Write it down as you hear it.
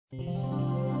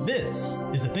This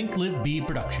is a Think Live Be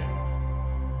production.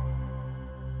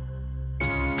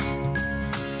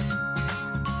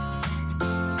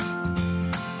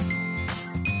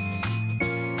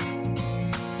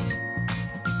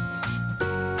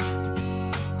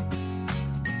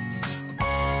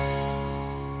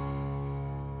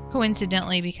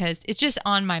 Coincidentally, because it's just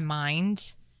on my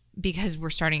mind because we're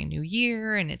starting a new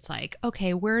year and it's like,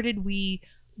 okay, where did we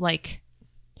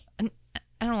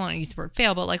I don't want to use the word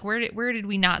fail, but like where did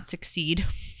we not succeed?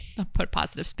 I'll put a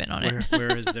positive spin on it.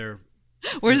 Where is there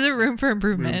Where's there room for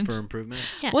improvement?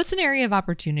 Yeah. What's an area of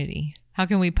opportunity?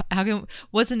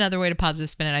 What's another way to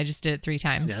positive spin it? I just did it 3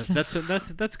 times. Yeah, that's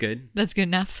good. That's good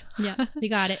enough. Yeah, we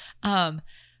got it.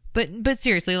 But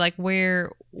seriously, like where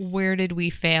did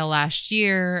we fail last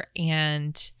year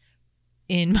and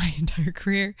in my entire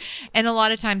career? And a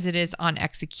lot of times it is on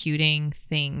executing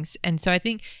things. And so I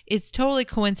think it's totally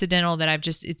coincidental that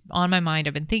it's on my mind.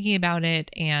 I've been thinking about it,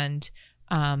 and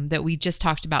that we just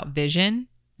talked about vision,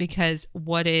 because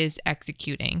what is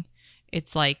executing?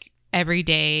 It's like every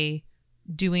day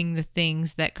doing the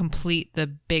things that complete the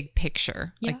big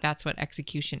picture. Yeah. Like that's what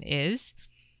execution is.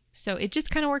 So it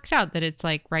just kind of works out that it's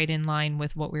like right in line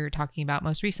with what we were talking about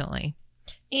most recently.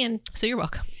 And So you're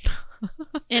welcome.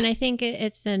 and I think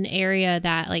it's an area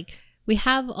that like we don't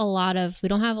have a lot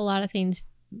of things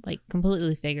like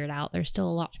completely figured out. There's still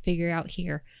a lot to figure out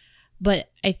here. But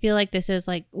I feel like this is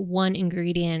like one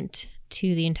ingredient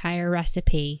to the entire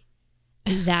recipe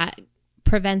that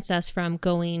prevents us from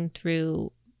going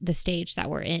through the stage that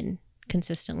we're in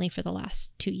consistently for the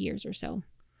last 2 years or so.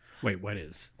 Wait, what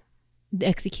is? The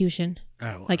execution.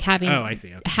 Oh. Like having I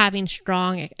see. Okay. having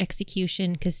strong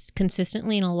execution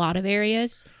consistently in a lot of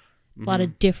areas, a lot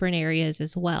of different areas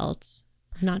as well. It's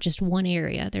not just one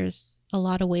area. There's a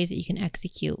lot of ways that you can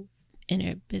execute in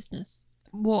a business.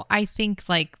 Well, I think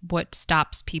like what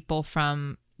stops people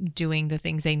from doing the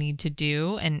things they need to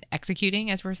do and executing,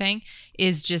 as we're saying,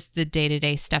 is just the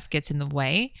day-to-day stuff gets in the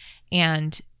way.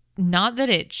 And not that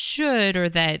it should, or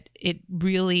that it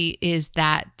really is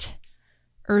that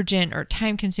urgent or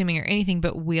time consuming or anything,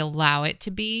 but we allow it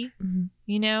to be, and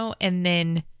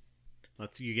then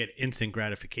You get instant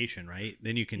gratification, right?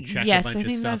 Then you can check Yes, a I bunch of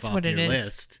think stuff that's off what your it is.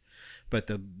 list. But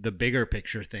the bigger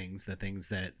picture things, the things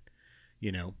that,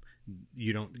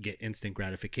 you don't get instant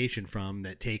gratification from,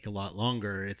 that take a lot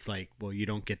longer, it's like, well, you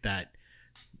don't get that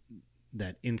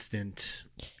instant,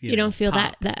 You don't feel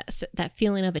pop that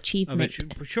feeling of achievement.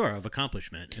 of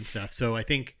accomplishment and stuff. So I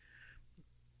think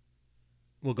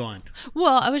we'll go on.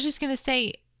 Well, I was just going to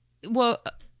say,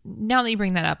 now that you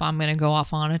bring that up, I'm going to go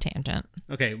off on a tangent.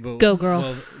 Okay. Well, Go, girl.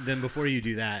 Well, then before you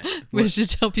do that, We should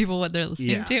tell people what they're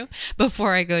listening to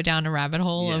before I go down a rabbit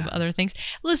hole of other things.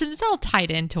 Listen, it's all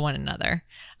tied into one another.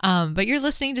 But you're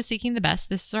listening to Seeking the Best.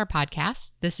 This is our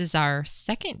podcast. This is our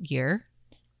second year.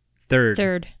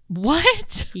 Third.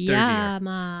 What? Yeah,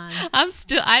 man.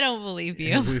 I don't believe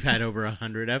you. We've had over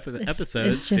 100 episodes,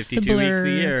 it's just 52 a weeks a blur.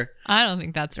 year. I don't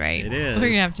think that's right. It is. We're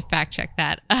going to have to fact check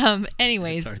that.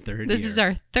 Anyways, It's our third this year. is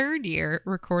our third year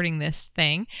recording this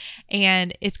thing,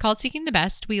 and it's called Seeking the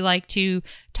Best. We like to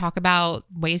talk about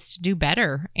ways to do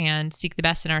better and seek the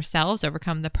best in ourselves,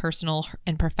 overcome the personal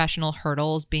and professional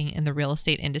hurdles being in the real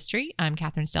estate industry. I'm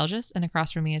Catherine Stelgis, and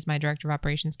across from me is my Director of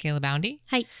Operations, Kayla Boundy.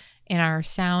 Hi. And our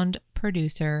sound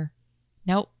producer,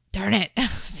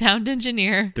 sound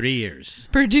engineer, 3 years.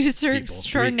 producer People.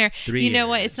 extraordinaire. Three You know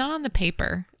what? years. It's not on the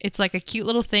paper. It's like a cute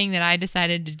little thing that I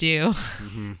decided to do,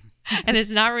 and it's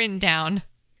not written down.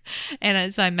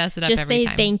 And so I mess it up Just every say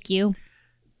time. thank you.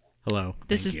 Hello.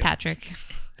 This Thank is you. Patrick.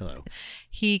 Hello.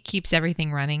 He keeps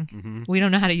everything running. We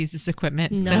don't know how to use this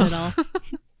equipment. Not so. at all.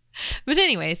 But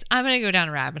anyways, I'm going to go down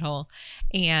a rabbit hole.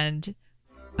 And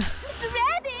Mr.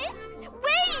 Rabbit,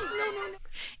 wait!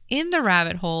 in the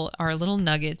rabbit hole are little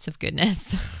nuggets of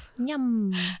goodness.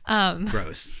 Yum.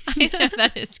 Gross. I know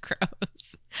that is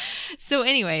gross. So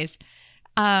anyways,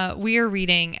 we are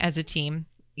reading as a team,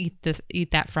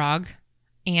 Eat That Frog.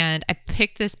 And I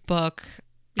picked this book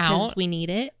Because out. we need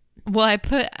it. Well, I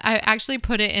actually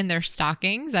put it in their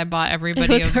stockings. I bought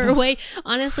everybody It was a her way.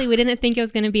 Honestly, we didn't think it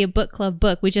was going to be a book club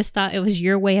book. We just thought it was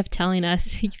your way of telling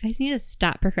us, you guys need to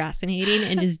stop procrastinating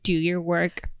and just do your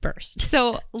work first.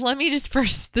 So let me just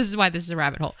first, this is why this is a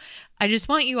rabbit hole. I just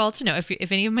want you all to know, if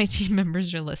any of my team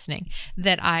members are listening,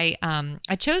 that I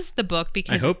chose the book I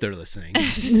because hope they're listening.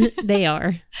 They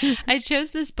are. I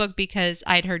chose this book because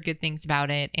I'd heard good things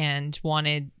about it and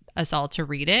wanted us all to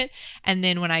read it. And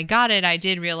then when I got it, I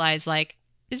did realize, like,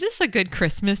 is this a good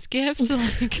Christmas gift?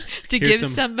 Like to Here's give some-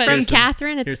 somebody From some-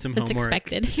 Catherine, here's some it's homework.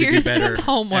 expected. To do Here's better some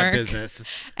homework. at business.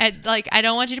 And like, I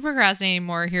don't want you to procrastinate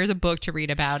anymore. Here's a book to read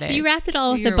about it. You wrapped it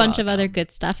all with You're a bunch of welcome. other good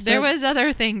stuff. So There was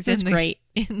other things it was in the great.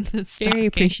 in the stocking Very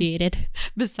appreciated.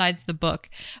 besides the book.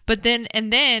 But then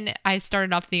I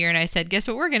started off the year and I said, guess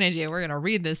what we're gonna do? We're gonna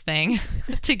read this thing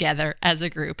together as a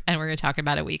group, and we're gonna talk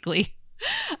about it weekly.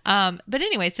 But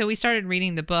anyway, so we started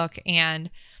reading the book, and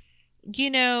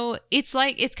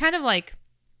it's kind of like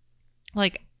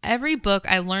every book,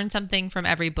 I learned something from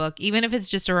every book, even if it's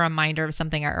just a reminder of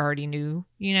something I already knew,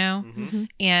 Mm-hmm.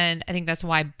 And I think that's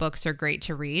why books are great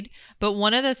to read. But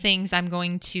one of the things I'm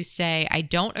going to say I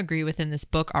don't agree with in this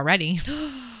book already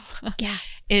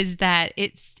Gasp. is that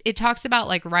it talks about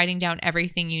like writing down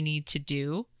everything you need to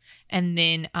do. And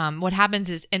then what happens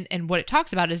is, and what it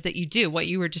talks about is that you do what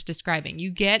you were just describing.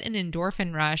 You get an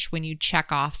endorphin rush when you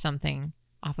check off something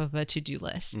off of a to-do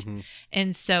list. Mm-hmm.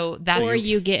 And so that's... Or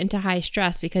you get into high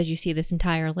stress because you see this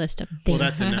entire list of Well,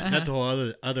 things. that's a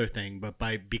whole other thing. But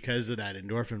because of that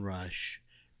endorphin rush,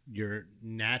 your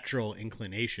natural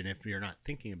inclination, if you're not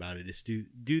thinking about it, is to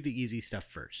do the easy stuff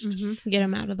first Get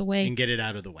them out of the way. and get it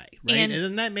out of the way, right? And-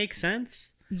 Doesn't that make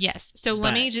sense? Yes. So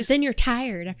let me But- just... Then you're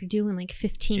tired after doing like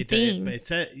 15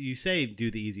 things. You say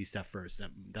do the easy stuff first.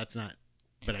 That's not.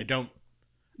 But I don't.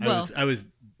 Well- I was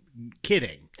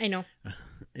kidding. I know.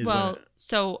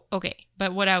 Okay.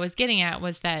 But what I was getting at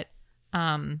was that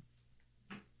I'm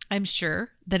sure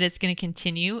that it's going to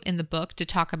continue in the book to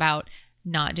talk about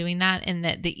not doing that, and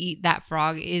that the eat that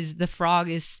frog is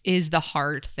the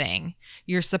hard thing.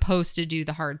 You're supposed to do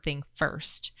the hard thing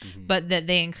first, but that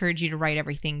they encourage you to write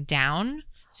everything down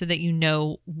so that you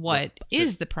know what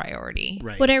is the priority.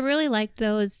 Right. What I really like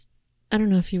though is, I don't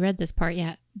know if you read this part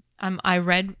yet. I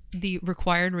read the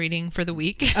required reading for the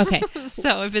week. Okay.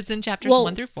 So if it's in chapters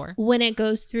 1 through 4. When it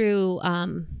goes through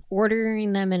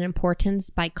ordering them in importance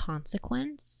by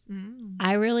consequence,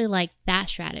 I really like that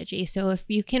strategy. So if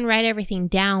you can write everything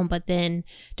down, but then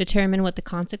determine what the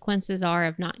consequences are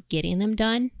of not getting them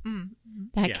done,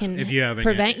 that can if you have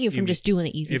prevent you from just doing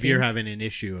the easy If things. you're having an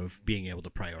issue of being able to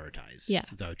prioritize. Yeah.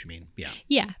 Is that what you mean? Yeah.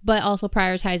 Yeah, but also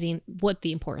prioritizing what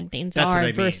the important things That's what I are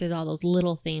mean. versus all those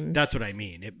little things. That's what I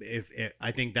mean. If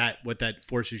I think that what that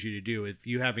forces you to do, if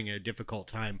you're having a difficult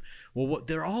time,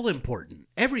 they're all important.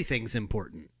 Everything's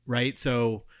important, right?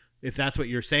 So if that's what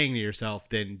you're saying to yourself,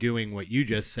 then doing what you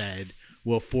just said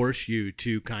will force you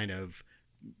to kind of,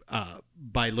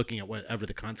 by looking at whatever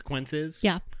the consequence is,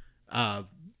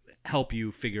 help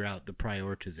you figure out the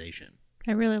prioritization.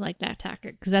 I really like that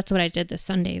tactic because that's what I did this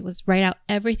Sunday was write out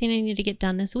everything I need to get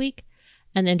done this week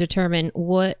and then determine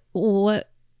what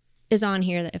is on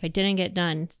here that if I didn't get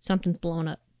done, something's blown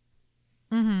up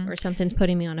or something's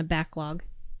putting me on a backlog.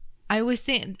 I was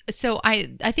thinking, so I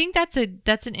think that's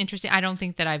an interesting, I don't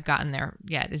think that I've gotten there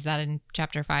yet. Is that in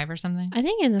chapter 5 or something? I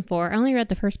think in the 4. I only read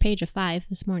the first page of 5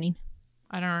 this morning.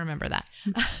 I don't remember that.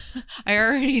 I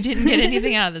already didn't get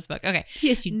anything out of this book. Okay.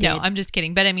 Yes, you did. No, I'm just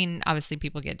kidding. But I mean, obviously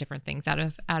people get different things out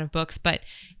of books. But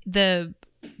the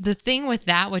thing with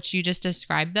that, which you just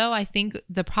described though, I think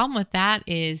the problem with that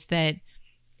is that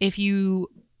if you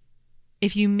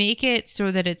make it so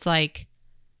that it's like,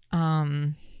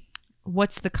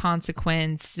 what's the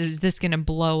consequence? Is this going to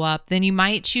blow up? Then you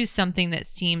might choose something that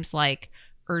seems like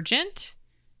urgent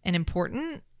and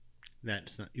important.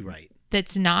 That's not right.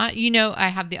 That's not, I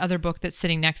have the other book that's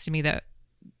sitting next to me that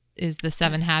is the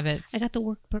 7 Habits. I got the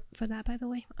workbook for that, by the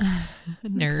way.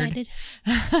 Nerd.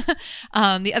 Excited.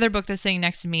 The other book that's sitting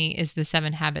next to me is the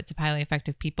 7 Habits of Highly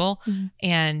Effective People.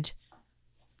 And,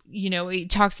 we've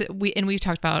talked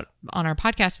about on our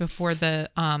podcast before the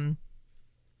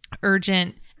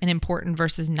urgent and important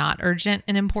versus not urgent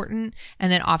and important.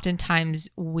 And then oftentimes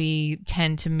we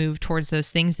tend to move towards those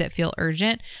things that feel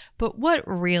urgent. But what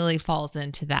really falls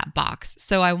into that box?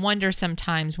 So I wonder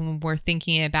sometimes when we're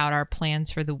thinking about our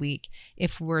plans for the week,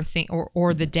 if we're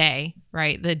or the day,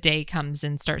 right? The day comes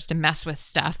and starts to mess with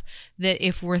stuff, that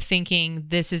if we're thinking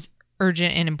this is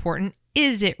urgent and important,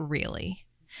 is it really?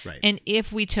 Right. And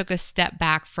if we took a step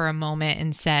back for a moment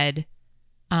and said,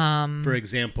 for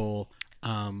example,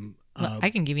 I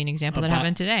can give you an example that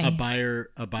happened today. A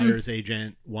buyer's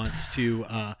agent wants to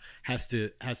has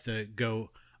to go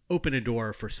open a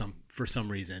door for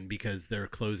some reason because their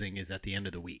closing is at the end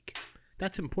of the week.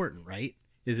 That's important, right?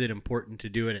 Is it important to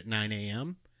do it at 9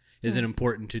 a.m.? Is it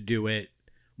important to do it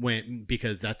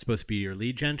because that's supposed to be your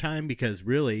lead gen time? Because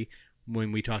really,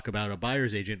 when we talk about a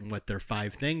buyer's agent and what their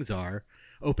 5 things are,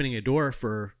 opening a door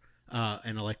for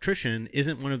an electrician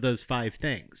isn't one of those 5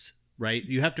 things. Right?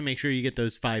 You have to make sure you get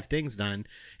those 5 things done.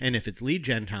 And if it's lead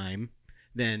gen time,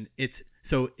 then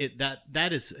that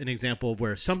is an example of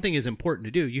where something is important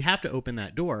to do. You have to open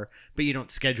that door, but you don't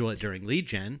schedule it during lead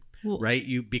gen, right?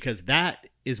 Because that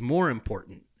is more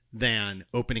important than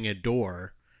opening a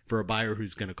door for a buyer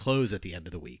who's going to close at the end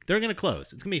of the week. They're going to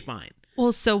close. It's going to be fine.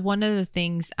 Well, so one of the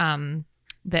things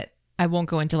that I won't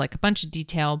go into like a bunch of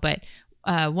detail, but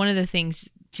one of the things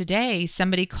today,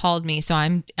 somebody called me. So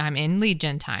I'm in lead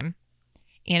gen time,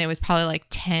 and it was probably like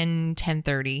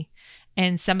 10:30.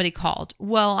 And somebody called.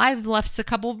 Well, I've left a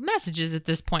couple of messages at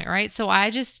this point, right? So I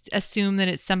just assume that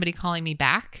it's somebody calling me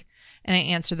back, and I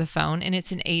answer the phone, and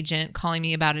it's an agent calling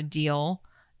me about a deal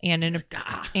and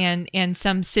and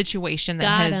some situation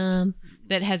that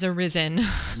has arisen.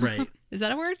 Right. Is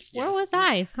that a word? Where was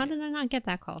I? How did I not get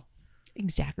that call?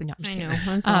 Exactly. No, I'm just I know. kidding.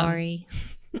 I'm sorry.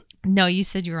 No, you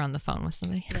said you were on the phone with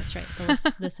somebody. That's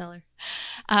right. The seller.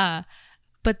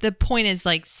 But the point is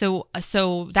like, so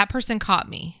that person caught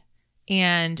me.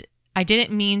 And I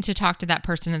didn't mean to talk to that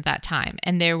person at that time.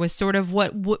 And there was sort of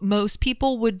what most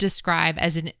people would describe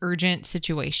as an urgent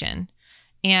situation.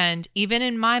 And even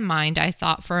in my mind, I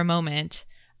thought for a moment,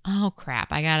 oh crap,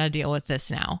 I got to deal with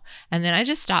this now. And then I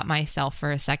just stopped myself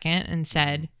for a second and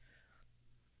said,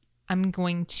 I'm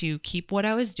going to keep what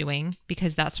I was doing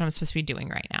because that's what I'm supposed to be doing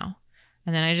right now.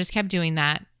 And then I just kept doing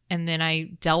that. And then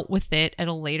I dealt with it at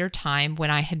a later time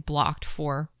when I had blocked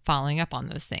for following up on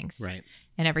those things. Right.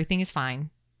 And everything is fine.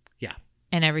 Yeah.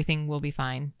 And everything will be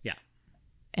fine. Yeah.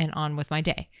 And on with my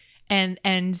day.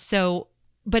 And so,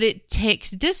 but it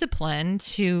takes discipline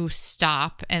to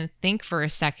stop and think for a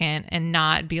second and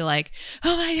not be like,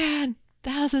 oh my God,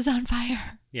 the house is on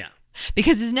fire. Yeah.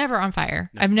 Because it's never on fire.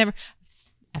 No.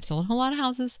 I've sold a lot of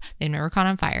houses. They've never caught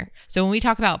on fire. So when we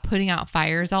talk about putting out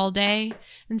fires all day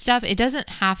and stuff, it doesn't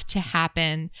have to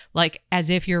happen like as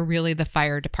if you're really the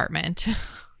fire department.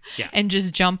 Yeah. And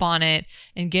just jump on it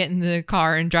and get in the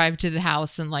car and drive to the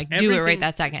house and like do it right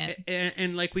that second.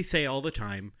 And like we say all the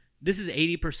time, this is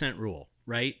 80% rule,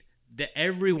 right? That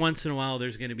every once in a while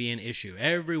there's going to be an issue.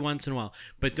 Every once in a while.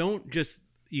 But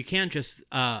you can't just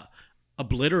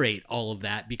obliterate all of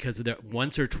that because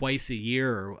once or twice a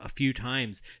year or a few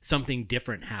times something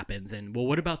different happens. And well,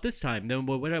 what about this time? Then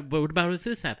what about if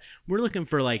this happens? We're looking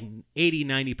for like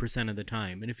 80-90% of the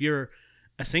time. And if you're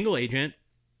a single agent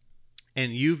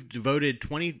and you've devoted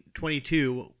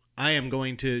 2022, I am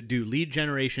going to do lead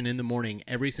generation in the morning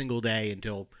every single day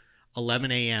until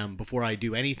 11 a.m. before I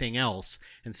do anything else,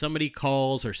 and somebody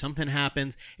calls or something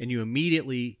happens and you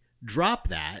immediately drop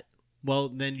that, well,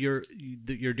 then you're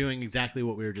doing exactly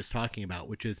what we were just talking about,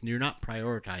 which is you're not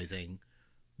prioritizing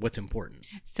what's important.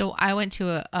 So I went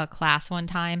to a class one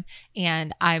time,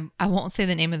 and I won't say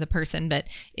the name of the person, but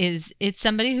it's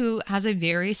somebody who has a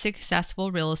very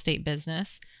successful real estate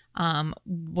business.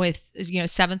 With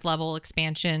 7th level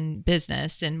expansion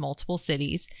business in multiple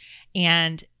cities.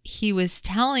 And he was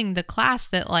telling the class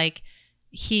that like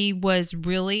he was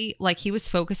really like he was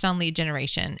focused on lead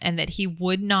generation and that he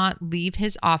would not leave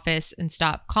his office and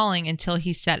stop calling until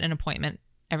he set an appointment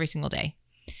every single day.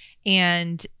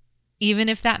 And even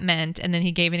if that meant, and then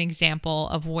he gave an example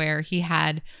of where he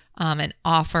had an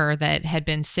offer that had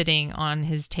been sitting on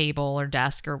his table or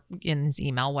desk or in his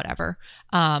email, whatever,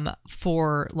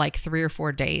 for like 3 or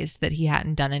 4 days that he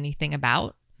hadn't done anything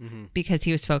about because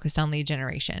he was focused on lead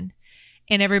generation.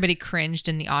 And everybody cringed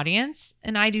in the audience.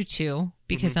 And I do too,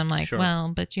 because I'm like,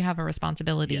 well, but you have a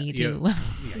responsibility to.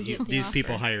 These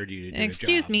people hired you to do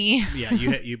Excuse a job. me. Yeah,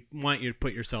 you want you to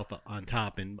put yourself on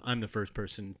top. And I'm the first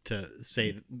person to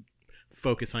say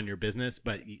focus on your business,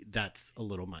 but that's a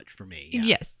little much for me. Yeah.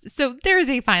 Yes. So there is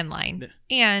a fine line.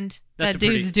 And that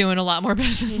dude's doing a lot more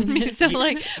business than me. So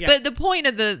but the point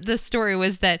of the story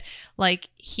was that like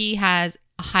he has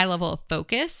a high level of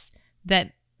focus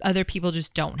that other people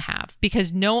just don't have,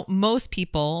 because most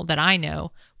people that I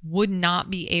know would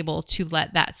not be able to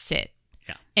let that sit.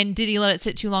 Yeah. And did he let it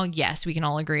sit too long? Yes, we can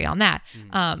all agree on that.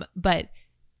 But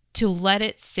to let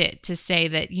it sit, to say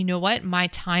that, you know what, my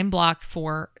time block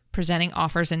for presenting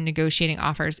offers and negotiating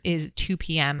offers is 2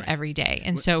 p.m. every day.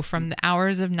 And so from the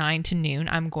hours of 9 to noon,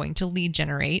 I'm going to lead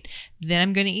generate. Then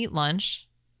I'm going to eat lunch.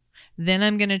 Then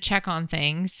I'm going to check on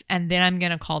things. And then I'm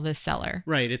going to call this seller.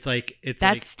 Right.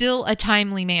 That's still a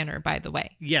timely manner, by the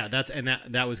way. Yeah. That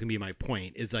was going to be my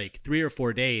point, is like 3 or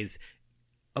 4 days.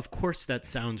 Of course, that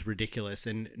sounds ridiculous.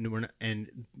 And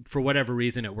for whatever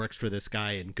reason, it works for this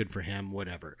guy and good for him,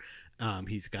 whatever.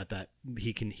 He's got that.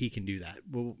 He can do that.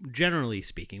 Well, generally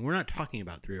speaking, we're not talking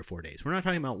about 3 or 4 days. We're not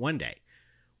talking about one day.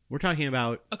 We're talking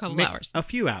about a couple hours, a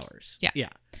few hours. Yeah. Yeah.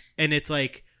 And it's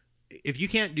like, if you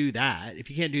can't do that, if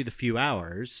you can't do the few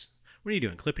hours, What are you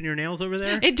doing? Clipping your nails over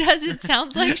there? It does. It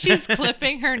sounds like she's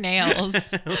clipping her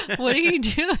nails. What are you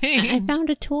doing? I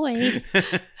found a toy.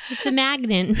 It's a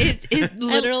magnet. It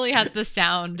literally has the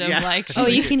sound of like. Oh,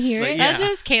 She's, you can hear Like, it? yeah. That's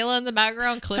just Kayla in the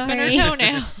background clipping her Sorry.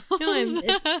 toenails.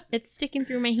 No, it's sticking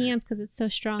through my hands because it's so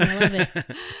strong. I love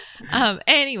it.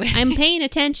 Anyway, I'm paying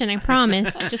attention. I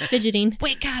promise. Just fidgeting.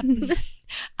 wake up.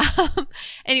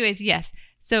 Anyways, yes.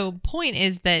 So point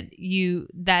is that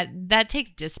that takes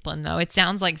discipline though. It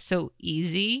sounds like so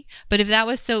easy, but if that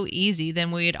was so easy, then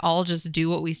we'd all just do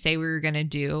what we say we were going to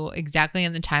do exactly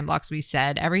in the time blocks we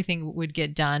said. Everything would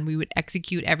get done. We would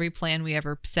execute every plan we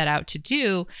ever set out to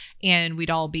do, and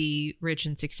we'd all be rich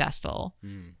and successful.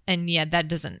 And yet that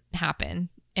doesn't happen.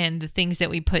 And the things that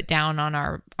we put down on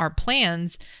our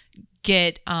plans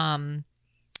get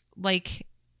like,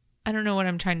 I don't know what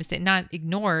I'm trying to say. Not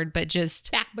ignored, but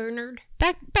just Backburnered.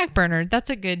 backburnered. That's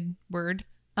a good word.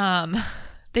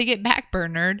 They get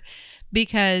backburnered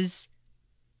because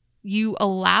you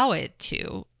allow it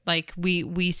to. Like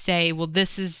we say, well,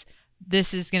 this is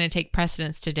going to take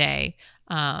precedence today,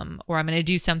 or I'm going to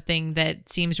do something that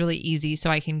seems really easy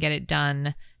so I can get it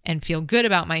done and feel good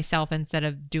about myself instead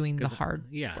of doing the hard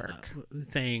work.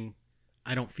 Saying,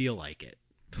 I don't feel like it.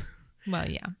 Well,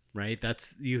 yeah. Right?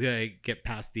 That's, you gotta get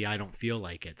past the I don't feel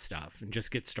like it stuff and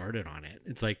just get started on it.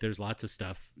 It's like there's lots of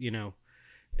stuff, there's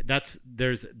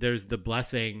the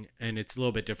blessing, and it's a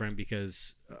little bit different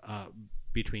because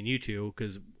between you two,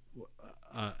 because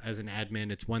as an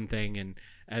admin it's one thing, and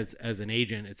as an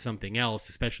agent it's something else,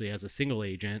 especially as a single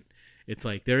agent. It's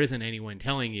like there isn't anyone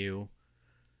telling you,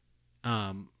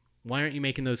 why aren't you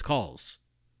making those calls?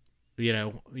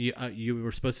 You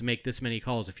were supposed to make this many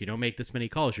calls. If you don't make this many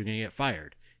calls, you're going to get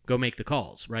fired. Go make the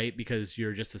calls, right? Because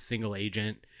you're just a single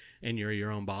agent and you're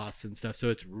your own boss and stuff. So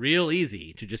it's real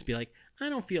easy to just be like, I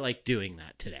don't feel like doing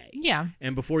that today. Yeah.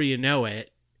 And before you know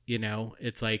it,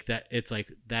 it's like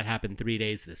that happened 3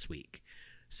 days this week.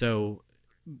 So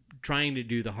trying to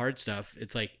do the hard stuff,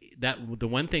 it's like that. The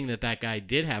one thing that guy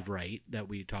did have right that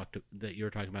you were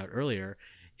talking about earlier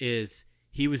is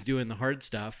he was doing the hard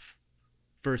stuff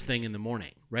first thing in the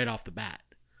morning, right off the bat.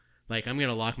 Like, I'm going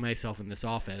to lock myself in this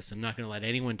office. I'm not going to let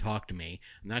anyone talk to me.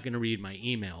 I'm not going to read my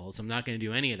emails. I'm not going to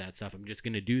do any of that stuff. I'm just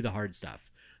going to do the hard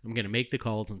stuff. I'm going to make the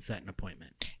calls and set an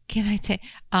appointment. Can I say,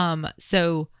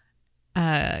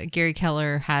 Gary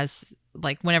Keller has,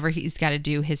 like, whenever he's got to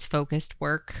do his focused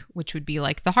work, which would be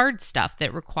like the hard stuff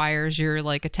that requires your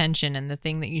like attention and the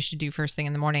thing that you should do first thing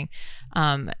in the morning.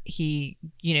 He,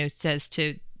 says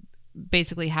to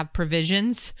basically have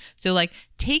provisions. So like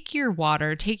take your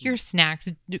water, take your snacks,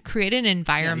 create an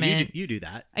environment. Yeah, you do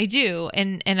that. I do.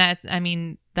 And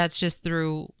that's just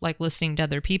through like listening to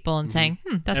other people and saying,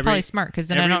 that's probably smart, because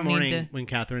then I don't morning, need to. When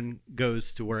Catherine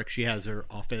goes to work, she has her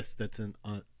office that's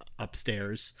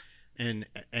upstairs, and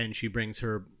she brings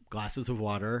her glasses of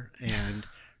water and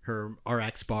her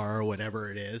RX bar or whatever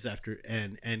it is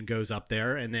and goes up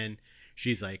there, and then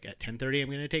she's like, at 10:30 I'm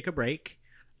going to take a break.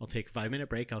 I'll take a 5-minute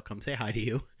break. I'll come say hi to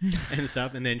you and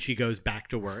stuff. And then she goes back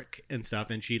to work and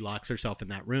stuff, and she locks herself in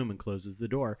that room and closes the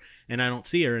door. And I don't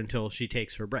see her until she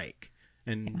takes her break.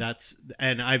 And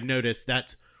and I've noticed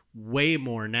that's way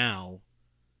more now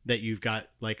that you've got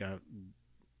like a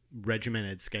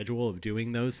regimented schedule of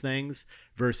doing those things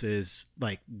versus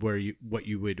like what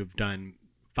you would have done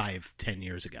 5-10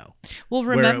 years ago. Well,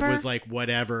 remember, where it was like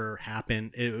whatever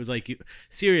happened, it was like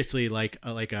seriously like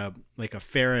a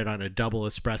ferret on a double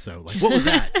espresso. Like, what was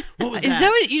that? What was is that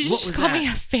what you What just was call that? me,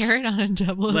 a ferret on a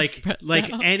double espresso?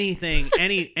 Like anything,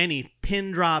 any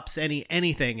pin drops,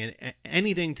 anything, and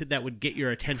anything that would get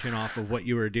your attention off of what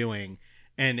you were doing.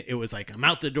 And it was like, I'm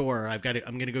out the door. I'm going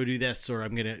to go do this, or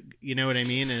I'm going to, you know what I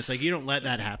mean? And it's like, you don't let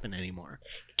that happen anymore.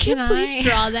 Can you please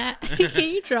draw that? Can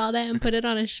you draw that and put it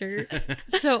on a shirt?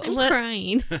 So I'm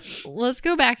crying. Let's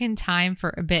go back in time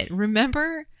for a bit.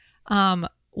 Remember,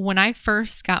 when I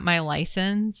first got my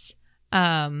license,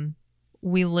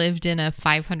 we lived in a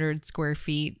 500 square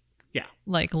feet. Yeah.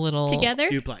 Like little Together?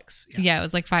 Duplex. Yeah, it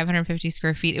was like 550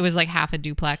 square feet. It was like half a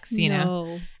duplex, you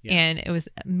know? Yeah. And it was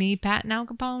me, Pat, and Al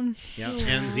Capone. Yeah. Oh,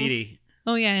 And wow. ZD.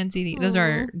 Oh, yeah, and ZD. Those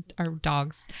are our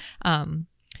dogs. And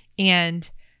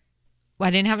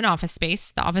I didn't have an office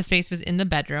space. The office space was in the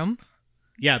bedroom.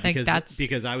 Yeah, Like,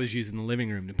 because I was using the living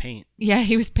room to paint. Yeah,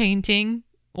 he was painting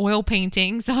oil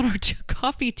paintings on our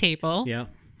coffee table. Yeah.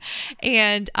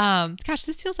 And gosh,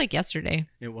 this feels like yesterday.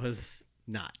 It was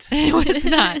not. It was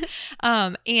not.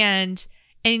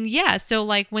 And yeah, so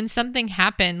like when something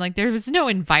happened, like there was no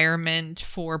environment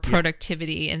for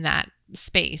productivity in that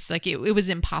space. Like it was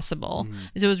impossible.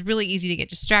 So it was really easy to get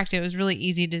distracted. It was really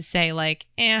easy to say like,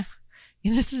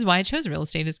 And this is why I chose real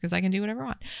estate, is because I can do whatever I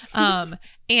want.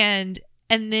 And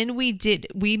then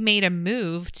we made a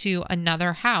move to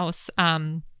another house.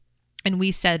 And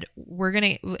we said,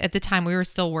 at the time we were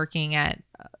still working at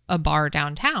a bar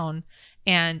downtown.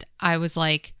 And I was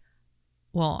like,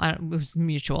 well, it was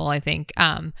mutual, I think.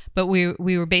 But we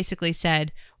were basically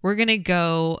said, we're going to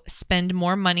go spend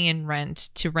more money in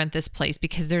rent to rent this place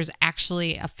because there's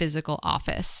actually a physical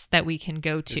office that we can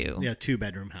go to. Yeah,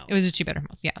 2-bedroom house. It was a 2-bedroom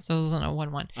house. Yeah. So it wasn't a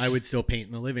 1-1. I would still paint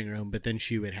in the living room, but then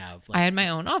she would have I had my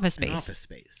own office an space. office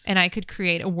space. And I could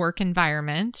create a work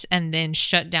environment and then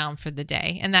shut down for the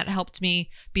day. And that helped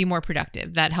me be more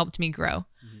productive. That helped me grow.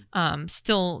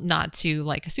 Still not to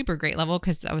like a super great level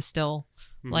because I was still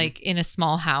like in a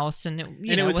small house and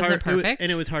it wasn't perfect. And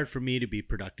it was hard for me to be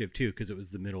productive too because it was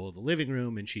the middle of the living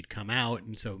room and she'd come out.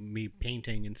 And so me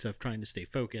painting and stuff, trying to stay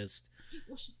focused.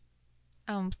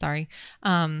 Sorry.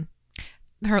 Her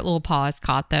little paw is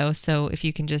caught though. So if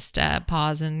you can just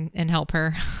pause and help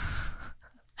her.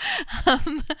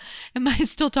 Am I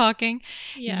still talking?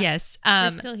 Yeah. Yes.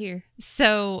 We're still here.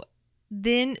 So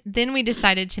then we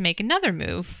decided to make another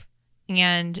move,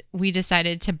 and we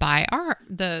decided to buy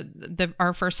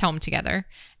our first home together.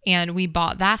 And we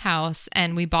bought that house,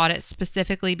 and we bought it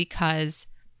specifically because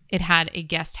it had a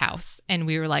guest house, and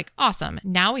we were like, awesome.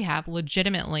 Now we have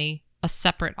legitimately a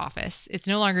separate office. It's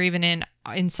no longer even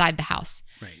inside the house.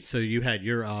 Right. So you had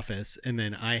your office, and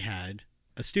then I had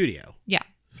a studio. Yeah.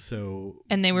 So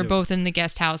and they were both in the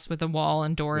guest house with a wall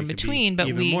and door in between, but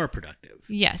even more productive.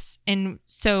 Yes. And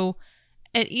so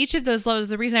at each of those levels,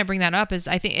 the reason I bring that up is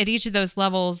I think at each of those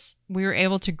levels, we were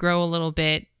able to grow a little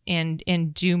bit and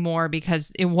do more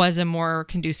because it was a more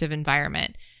conducive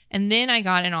environment. And then I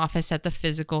got an office at the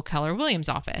physical Keller Williams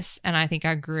office. And I think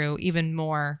I grew even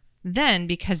more then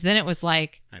because then it was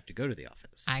like, I have to go to the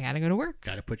office. I got to go to work.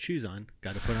 Got to put shoes on.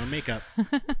 Got to put on makeup.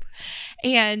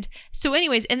 And so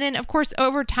anyways, and then of course,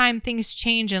 over time, things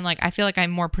change. And like, I feel like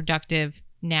I'm more productive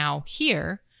now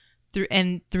here.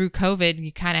 Through COVID,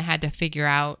 you kind of had to figure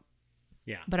out.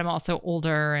 Yeah. But I'm also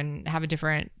older and have a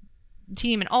different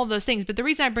team and all of those things. But the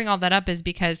reason I bring all that up is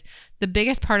because the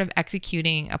biggest part of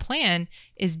executing a plan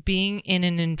is being in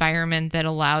an environment that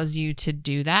allows you to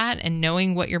do that and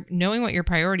knowing what your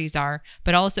priorities are,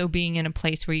 but also being in a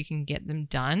place where you can get them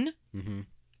done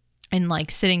and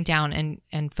like sitting down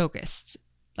and focused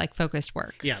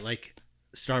work. Yeah. Like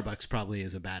Starbucks probably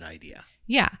is a bad idea.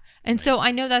 Yeah. And so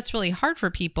I know that's really hard for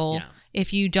people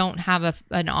if you don't have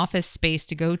an office space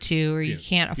to go to or you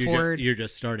can't afford. You're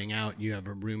just starting out. You have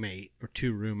a roommate or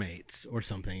 2 roommates or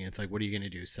something. It's like, what are you going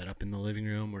to do? Set up in the living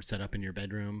room or set up in your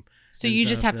bedroom? So you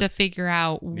just have to figure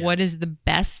out what is the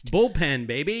best. Bullpen,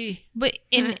 baby. But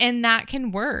and that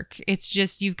can work. It's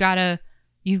just you've got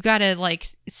to like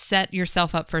set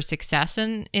yourself up for success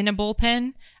in a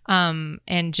bullpen.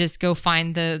 And just go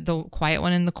find the quiet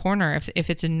one in the corner. If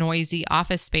it's a noisy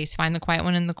office space, find the quiet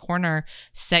one in the corner.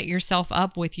 Set yourself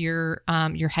up with your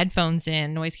headphones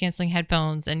in, noise canceling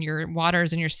headphones, and your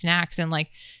waters and your snacks, and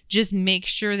like just make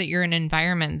sure that you're in an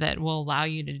environment that will allow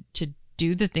you to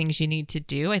do the things you need to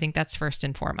do. I think that's first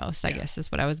and foremost. I guess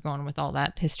is what I was going with all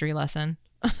that history lesson.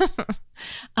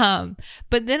 But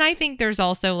then I think there's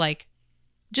also like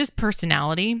just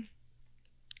personality,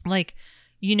 like.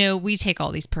 We take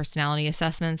all these personality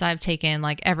assessments. I've taken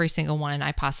like every single one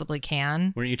I possibly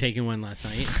can. Weren't you taking one last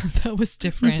night? That was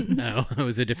different. No, it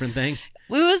was a different thing.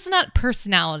 It was not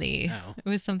personality. Oh. It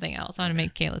was something else. I want to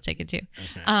make Kayla take it too.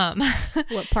 Okay.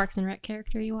 What Parks and Rec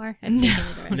character you are? No,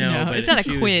 but it's not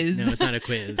a quiz. No, it's not a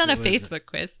quiz. It's not a Facebook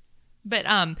quiz. But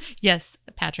yes,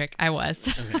 Patrick, I was.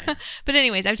 Okay. But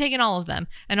anyways, I've taken all of them,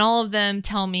 and all of them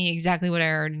tell me exactly what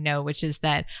I already know, which is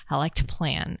that I like to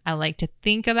plan. I like to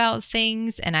think about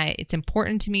things, and it's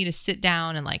important to me to sit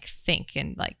down and like think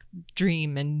and like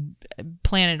dream and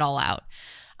plan it all out.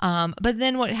 But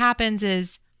then what happens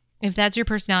is if that's your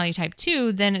personality type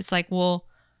too, then it's like, well,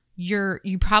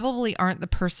 you probably aren't the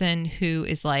person who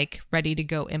is like ready to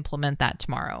go implement that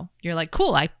tomorrow. You're like,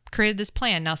 cool, I created this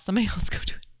plan. Now somebody else go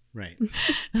do it. Right.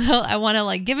 I want to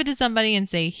like give it to somebody and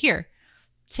say, here,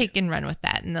 take and run with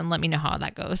that. And then let me know how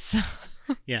that goes.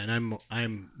 Yeah. And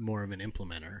I'm more of an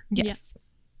implementer. Yes.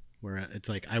 Where it's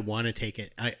like, I want to take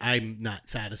it. I'm not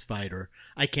satisfied or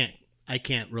I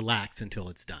can't relax until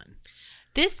it's done.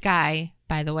 This guy,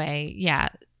 by the way. Yeah.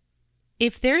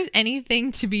 If there's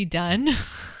anything to be done,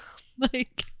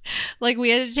 like we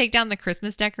had to take down the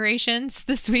Christmas decorations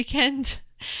this weekend.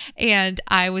 And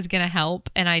I was going to help,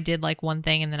 and I did like one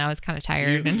thing, and then I was kind of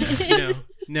tired.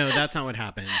 No, that's not what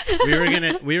happened. We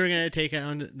were gonna take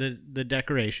on the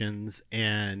decorations,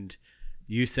 and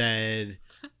you said,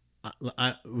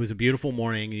 it was a beautiful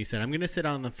morning, and you said, I'm going to sit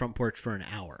on the front porch for an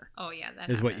hour. Oh yeah, that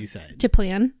is what happened. you said. To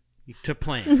plan. To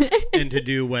plan and to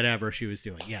do whatever she was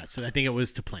doing. Yeah, so I think it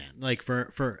was to plan, like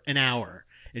for an hour.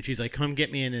 And she's like, come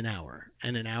get me in an hour.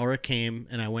 And an hour came,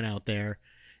 and I went out there,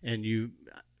 and you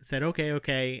said,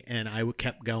 okay. And I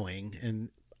kept going, and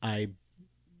I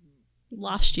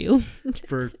Lost you.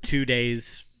 for 2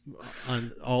 days,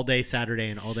 on all day Saturday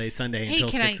and all day Sunday until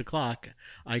 6 o'clock,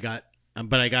 I got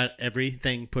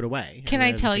everything put away. Can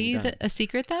I tell you a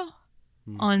secret though?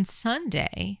 On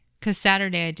Sunday, because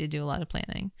Saturday I did do a lot of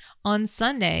planning. On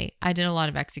Sunday, I did a lot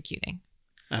of executing.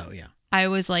 Oh yeah. I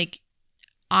was like,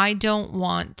 I don't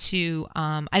want to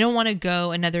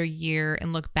go another year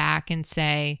and look back and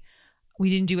say, we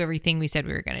didn't do everything we said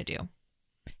we were going to do.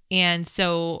 And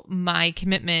so my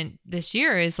commitment this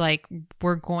year is like,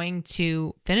 we're going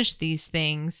to finish these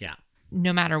things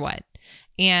no matter what.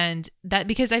 And that,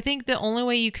 because I think the only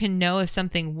way you can know if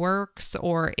something works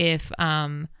or if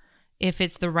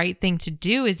it's the right thing to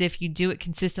do is if you do it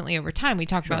consistently over time. We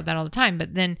talk about that all the time,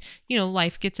 but then,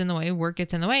 life gets in the way, work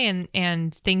gets in the way,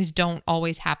 and things don't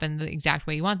always happen the exact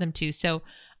way you want them to. So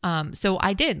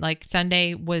I did, like,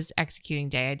 Sunday was executing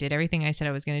day. I did everything I said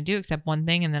I was going to do except one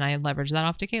thing. And then I leveraged that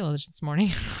off to Kayla this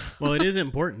morning. Well, it is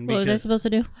important. What was I supposed to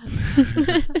do?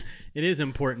 It is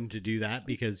important to do that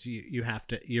because you have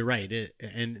to, you're right.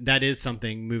 And that is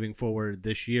something moving forward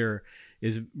this year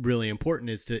is really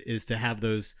important is to have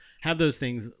those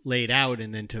things laid out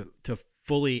and then to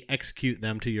fully execute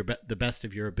them to the best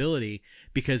of your ability,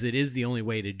 because it is the only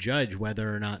way to judge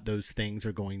whether or not those things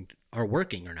are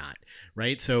working or not.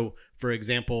 Right. So for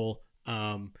example,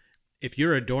 if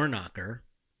you're a door knocker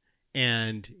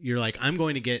and you're like, I'm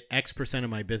going to get X% of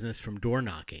my business from door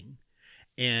knocking,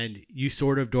 and you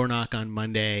sort of door knock on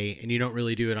Monday and you don't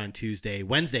really do it on Tuesday.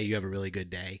 Wednesday, you have a really good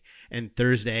day. And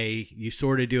Thursday, you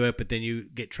sort of do it, but then you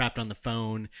get trapped on the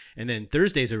phone. And then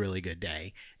Thursday's a really good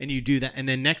day. And you do that. And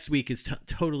then next week is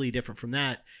totally different from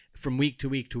that. From week to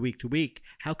week to week to week,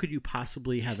 how could you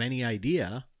possibly have any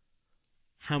idea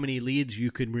how many leads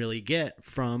you could really get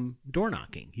from door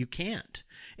knocking? You can't.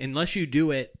 Unless you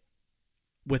do it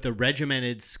with a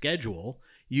regimented schedule.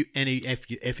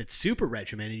 If it's super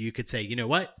regimented, you could say, you know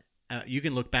what? You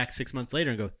can look back 6 months later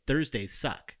and go, Thursdays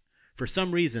suck. For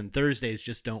some reason, Thursdays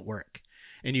just don't work.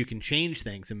 And you can change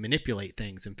things and manipulate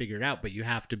things and figure it out, but you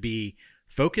have to be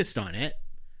focused on it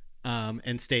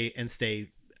and stay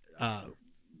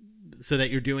so that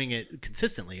you're doing it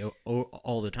consistently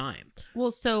all the time.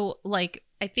 Well, so like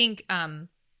I think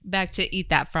back to Eat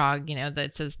That Frog,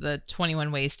 that says the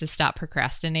 21 ways to stop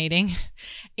procrastinating,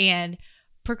 and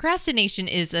procrastination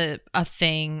is a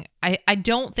thing. I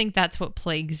don't think that's what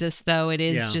plagues us, though. It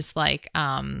is just like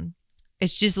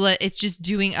it's just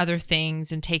doing other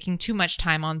things and taking too much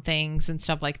time on things and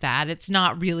stuff like that. It's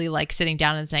not really like sitting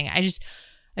down and saying, I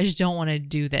just don't want to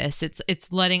do this.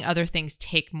 It's letting other things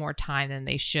take more time than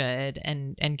they should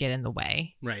and get in the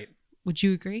way. Right. Would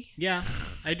you agree? Yeah,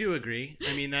 I do agree.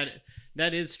 I mean,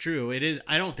 that is true. It is.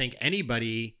 I don't think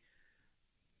anybody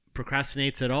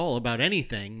procrastinates at all about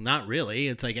anything. Not really.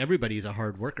 It's like everybody's a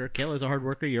hard worker. Kayla's a hard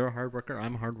worker. You're a hard worker.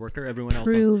 I'm a hard worker. Everyone else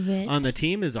on the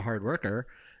team is a hard worker.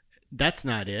 That's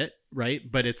not it, right?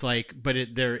 But it's like,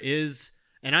 there is,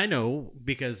 and I know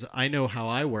because I know how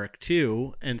I work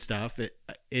too and stuff. It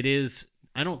is.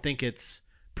 I don't think it's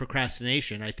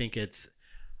procrastination. I think it's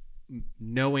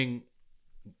knowing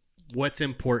what's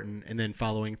important and then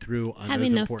following through on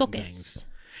those important things.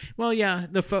 Well, yeah,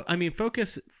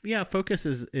 focus. Yeah, focus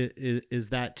is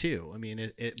that too. I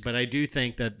mean, but I do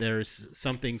think that there's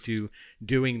something to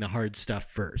doing the hard stuff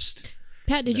first.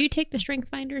 Pat, did you take the Strength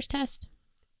Finders test?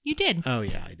 You did. Oh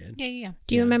yeah, I did. Yeah.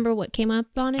 Do you remember what came up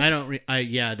on it? I don't.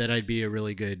 That I'd be a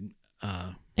really good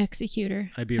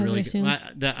executor. I'd be a really good.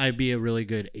 That I'd be a really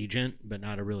good agent, but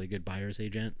not a really good buyer's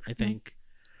agent. I think.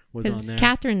 Was on there.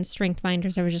 Catherine's Strength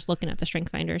Finders, I was just looking at the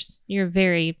Strength Finders. You're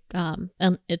very,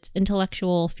 it's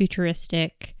intellectual,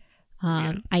 futuristic,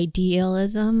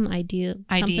 idealism,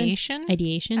 ideation.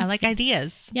 I like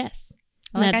ideas. Yes.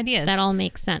 I like ideas. That all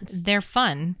makes sense. They're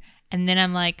fun. And then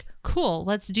I'm like, cool,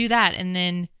 let's do that. And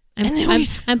then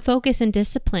I'm focused and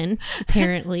disciplined,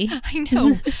 apparently. I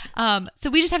know. So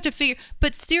we just have to figure,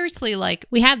 but seriously, like,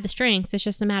 we have the strengths. It's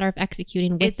just a matter of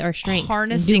executing with our strengths.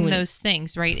 Harnessing those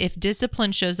things, right? If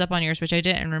discipline shows up on yours, which I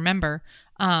didn't remember,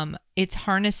 it's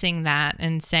harnessing that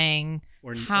and saying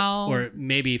or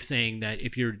maybe saying that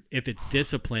if it's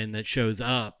discipline that shows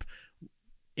up,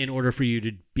 in order for you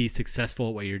to be successful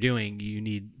at what you're doing, you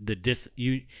need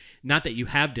not that you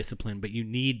have discipline, but you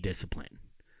need discipline.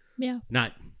 Yeah.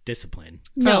 Not discipline.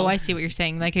 No, I see what you're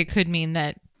saying. Like, it could mean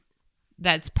that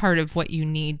that's part of what you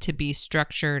need to be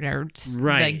structured or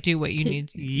Right. like do what you need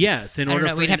to. Yes, in I don't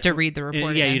order know, we'd have to read the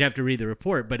report Yeah, again. you'd have to read the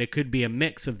report, but it could be a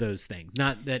mix of those things.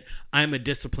 Not that I'm a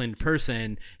disciplined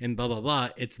person and blah blah blah.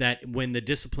 It's that when the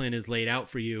discipline is laid out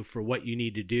for you for what you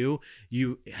need to do,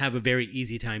 you have a very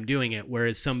easy time doing it.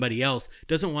 Whereas somebody else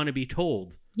doesn't want to be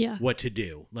told Yeah. what to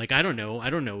do. Like I don't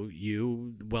know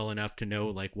you well enough to know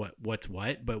like what's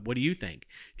what. But what do you think?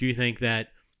 Do you think that?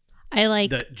 I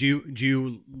like Do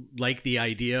you like the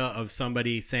idea of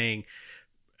somebody saying,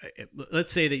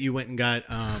 let's say that you went and got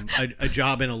a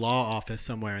job in a law office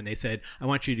somewhere and they said, I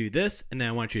want you to do this, and then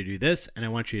I want you to do this, and I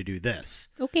want you to do this.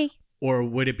 okay. Or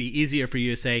would it be easier for you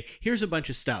to say, here's a bunch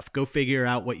of stuff, go figure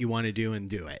out what you want to do and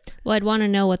do it? Well, I'd want to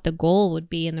know what the goal would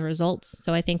be and the results.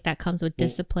 So I think that comes with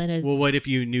discipline. Well, what if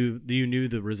you knew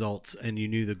the results and you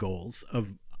knew the goals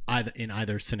of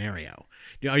either scenario?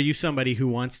 Are you somebody who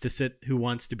wants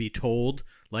to be told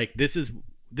like this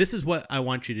is what I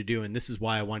want you to do and this is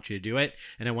why I want you to do it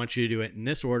and I want you to do it in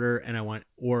this order and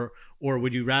or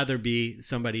would you rather be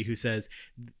somebody who says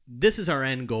this is our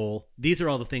end goal, these are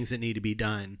all the things that need to be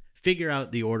done, figure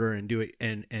out the order and do it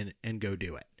and go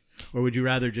do it? Or would you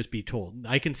rather just be told?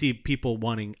 I can see people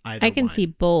wanting either. I can one. see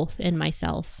both in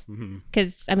myself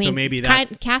because I mean, So maybe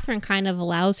that's Catherine kind of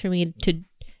allows for me to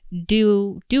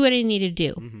do what I need to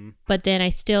do, but then I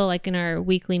still like in our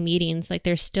weekly meetings, like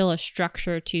there's still a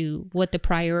structure to what the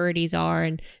priorities are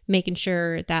and making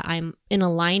sure that I'm in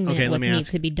alignment with what needs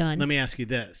to be done. Let me ask you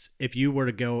this: if you were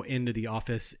to go into the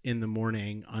office in the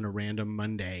morning on a random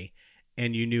Monday,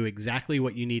 and you knew exactly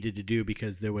what you needed to do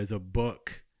because there was a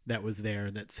book that was there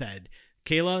that said,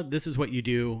 Kayla, this is what you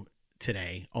do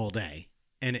today all day,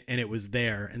 and it was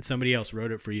there, and somebody else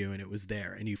wrote it for you, and it was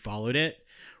there, and you followed it.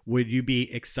 Would you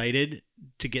be excited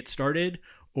to get started,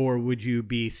 or would you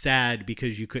be sad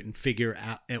because you couldn't figure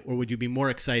out, or would you be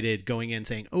more excited going in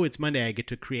saying, oh, it's Monday, I get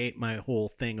to create my whole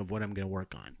thing of what I'm going to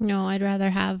work on? No, I'd rather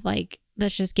have like,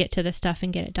 let's just get to the stuff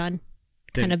and get it done.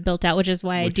 Then- Kind of built out, which is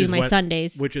why I do my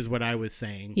Sundays. Which is what I was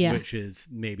saying, Yeah. which is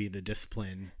maybe the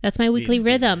discipline. That's my weekly needs to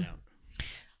be rhythm. laid out.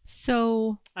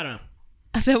 So I don't know.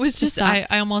 that was just I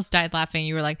Stops. almost died laughing.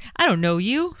 You were like, I don't know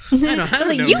you. I don't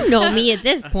Like, know. you know me at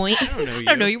this point. I don't know you. I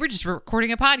don't know you. We're just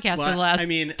recording a podcast for the last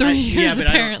 3 years yeah, but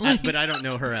apparently. but I don't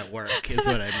know her at work. Is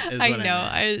what I. Is I what know.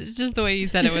 I meant. It's just the way you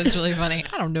said it was really funny.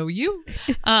 I don't know you.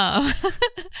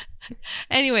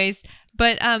 Anyways,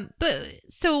 but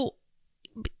so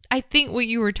I think what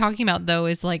you were talking about though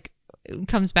is like it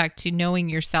comes back to knowing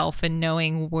yourself and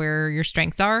knowing where your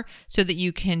strengths are so that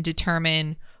you can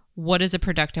determine what does a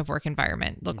productive work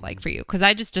environment look like for you. Because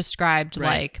I just described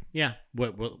Right. like Yeah.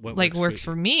 What like works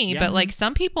for me, Yeah. but like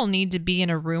some people need to be in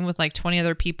a room with like 20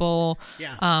 other people.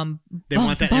 Yeah. They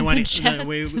want that. They want bumping it.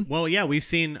 chests. Well, yeah,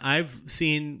 I've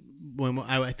seen when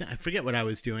I forget what I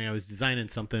was doing. I was designing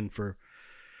something for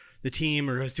the team,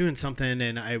 or I was doing something,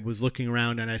 and I was looking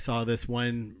around and I saw this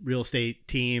one real estate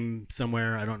team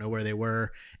somewhere. I don't know where they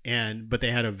were, but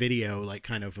they had a video like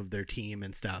kind of their team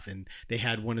and stuff, and they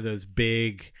had one of those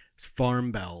big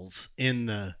farm bells in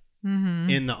the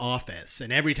office,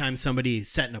 and every time somebody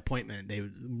set an appointment, they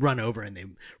would run over and they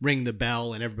ring the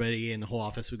bell, and everybody in the whole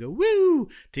office would go woo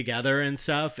together and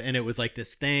stuff, and it was like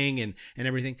this thing and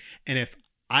everything. And if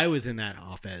I was in that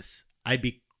office, I'd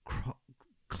be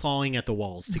clawing at the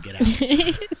walls to get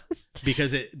out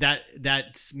because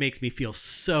that makes me feel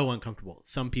so uncomfortable.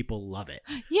 Some people love it.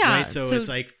 Yeah. Right? So it's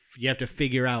like you have to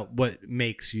figure out what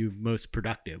makes you most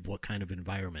productive, what kind of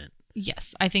environment.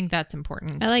 Yes, I think that's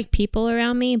important. I like people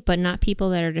around me, but not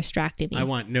people that are distracting me. I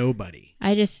want nobody.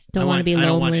 I just don't want to be lonely. I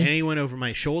don't want anyone over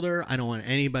my shoulder. I don't want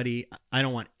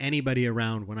anybody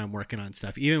around when I'm working on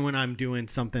stuff. Even when I'm doing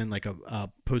something like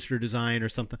a poster design or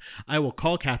something, I will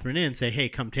call Catherine in and say, hey,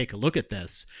 come take a look at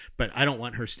this. But I don't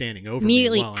want her standing over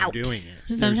Immediately me while I'm out. doing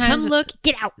it. Sometimes Come look,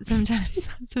 get out.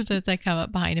 Sometimes I come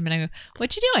up behind him and I go,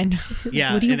 "What you doing?"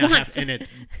 Yeah, What do you and want? and it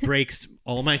breaks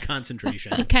all my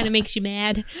concentration. It kind of makes you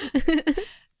mad.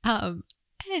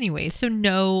 Anyway, so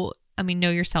know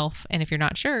yourself, and if you're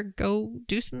not sure, go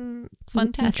do some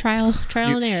fun tests. Trial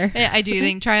and error. I do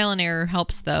think trial and error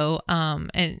helps though.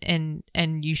 And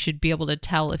you should be able to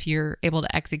tell if you're able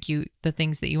to execute the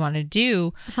things that you want to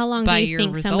do. How long by do you your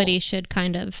think somebody results. should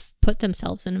kind of put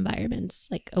themselves in environments?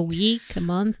 Like a week, a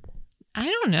month? I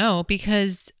don't know,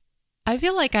 because I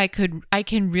feel like I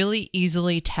can really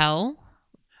easily tell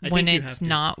I when think you have it's to.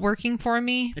 not working for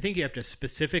me. I think you have to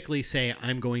specifically say,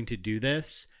 I'm going to do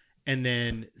this, and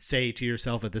then say to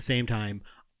yourself at the same time,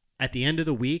 at the end of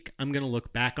the week, I'm going to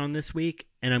look back on this week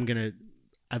and I'm going to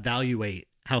evaluate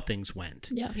how things went.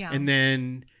 Yeah. Yeah. And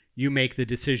then you make the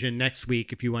decision next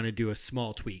week if you want to do a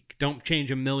small tweak. Don't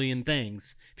change a million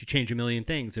things. If you change a million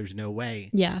things, there's no way.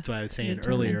 Yeah. That's why I was saying Determine.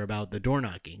 earlier about the door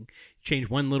knocking. Change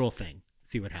one little thing,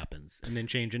 see what happens, and then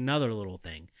change another little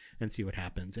thing and see what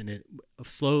happens. And it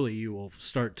slowly you will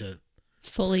start to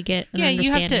fully get an Yeah,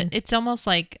 you have understanding. to. It's almost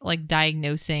like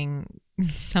diagnosing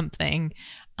something.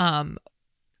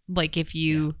 Like if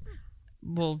you,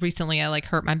 well, recently I like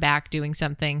hurt my back doing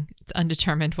something. It's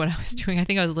undetermined what I was doing. I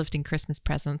think I was lifting Christmas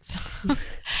presents,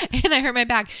 and I hurt my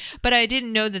back. But I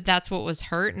didn't know that that's what was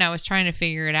hurt, and I was trying to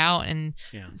figure it out. And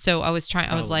so I was trying.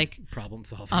 I was like, problem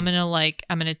solving. I'm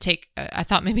gonna take. I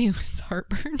thought maybe it was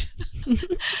heartburn.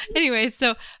 Anyway,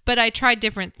 but I tried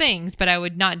different things, but I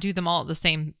would not do them all at the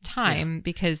same time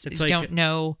because you don't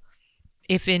know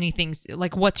if anything's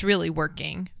like what's really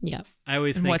working. Yeah. I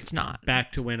always and think what's not.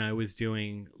 Back to when I was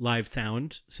doing live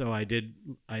sound. So I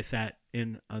sat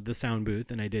in the sound booth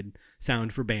and I did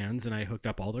sound for bands, and I hooked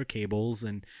up all their cables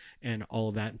and all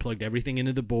of that and plugged everything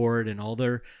into the board and all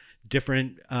their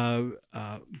different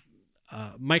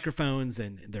microphones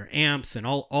and their amps and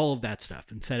all of that stuff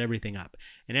and set everything up.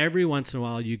 And every once in a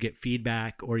while you get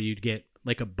feedback or you'd get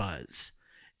like a buzz.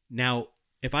 Now,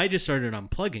 if I just started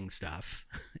unplugging stuff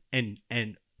and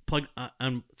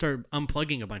started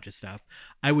unplugging a bunch of stuff,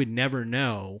 I would never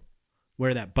know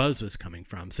where that buzz was coming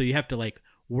from. So you have to like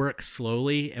work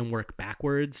slowly and work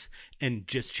backwards and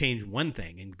just change one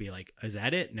thing and be like, is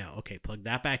that it? No. Okay, plug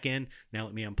that back in. Now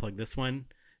let me unplug this one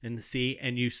and see.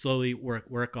 And you slowly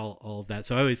work all of that.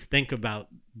 So I always think about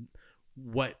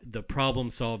what the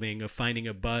problem solving of finding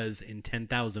a buzz in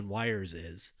 10,000 wires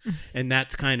is. And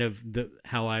that's kind of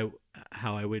how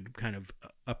I would kind of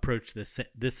approach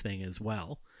this thing as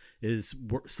well, is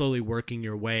slowly working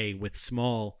your way with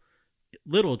small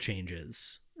little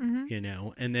changes,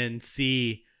 and then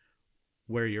see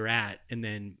where you're at and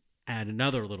then add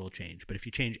another little change. But if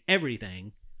you change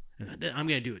everything, I'm going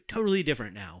to do it totally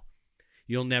different now,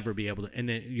 you'll never be able to, and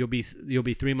then you'll be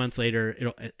 3 months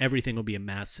later, everything will be a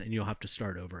mess and you'll have to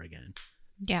start over again.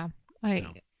 Yeah, I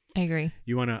agree.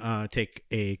 You want to take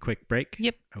a quick break?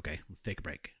 Yep. Okay, let's take a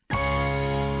break.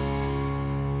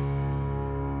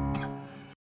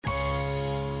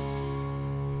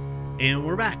 And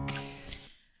we're back.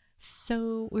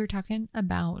 So we were talking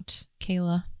about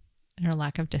Kayla and her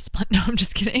lack of discipline. No, I'm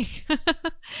just kidding.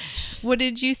 What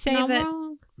did you say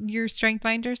that your strength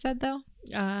finder said though?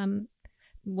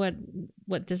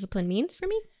 What discipline means for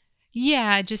me?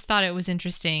 Yeah, I just thought it was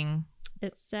interesting.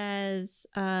 It says,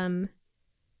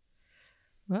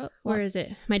 where is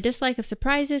it? My dislike of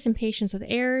surprises, impatience with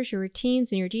errors, your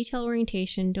routines, and your detail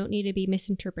orientation don't need to be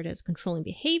misinterpreted as controlling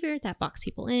behavior that box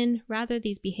people in. Rather,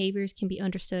 these behaviors can be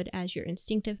understood as your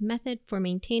instinctive method for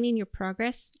maintaining your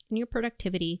progress and your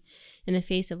productivity in the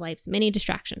face of life's many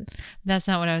distractions. That's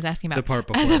not what I was asking about. The part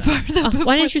before that.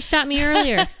 Why didn't you stop me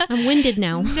earlier? I'm winded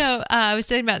now. No, I was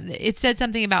saying about, it said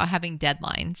something about having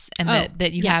deadlines and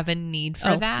that you have a need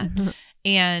for that.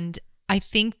 And I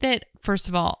think that, first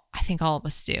of all, I think all of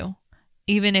us do,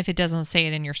 even if it doesn't say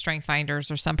it in your strength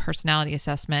finders or some personality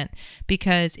assessment,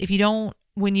 because if you don't,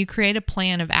 when you create a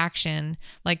plan of action,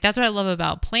 like that's what I love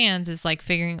about plans, is like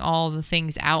figuring all the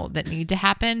things out that need to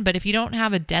happen. But if you don't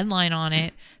have a deadline on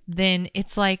it, then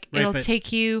it's like, it'll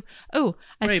take you,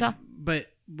 But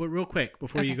real quick,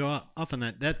 before you go off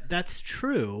on that's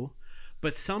true.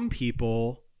 But some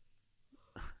people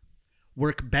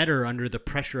work better under the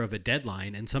pressure of a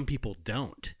deadline, and some people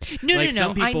don't. No.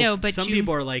 I know, but some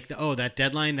people are like, oh, that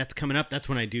deadline that's coming up, that's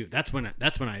when I do. That's when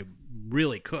I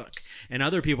really cook. And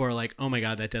other people are like, oh my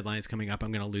God, that deadline is coming up.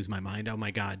 I'm going to lose my mind. Oh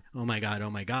my God,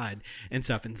 and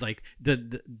stuff. And it's like,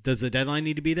 does the deadline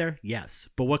need to be there? Yes.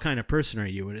 But what kind of person are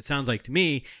you? And it sounds like to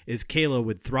me is Kayla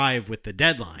would thrive with the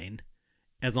deadline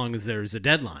as long as there's a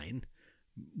deadline.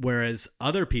 Whereas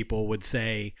other people would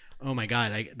say, oh my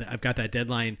God, I've got that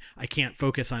deadline. I can't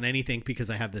focus on anything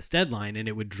because I have this deadline, and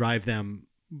it would drive them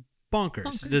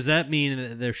bonkers. Does that mean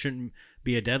that there shouldn't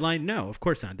be a deadline? No, of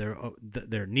course not.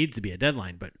 There needs to be a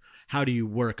deadline, but how do you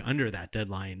work under that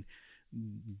deadline?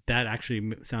 That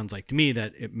actually sounds like to me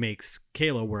that it makes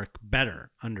Kayla work better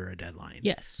under a deadline.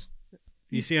 Yes.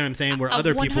 You see what I'm saying? Where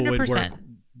other people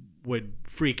would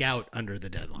freak out under the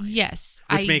deadline. Yes.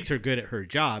 Which makes her good at her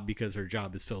job because her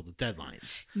job is filled with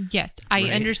deadlines. Yes. I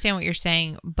understand what you're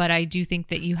saying, but I do think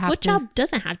that you have What job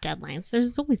doesn't have deadlines?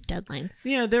 There's always deadlines.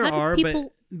 Yeah, there are,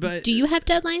 but do you have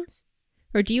deadlines?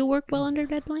 Or do you work well under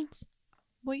deadlines?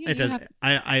 Well, yeah, it does.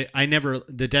 I never,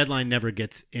 the deadline never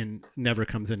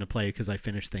comes into play because I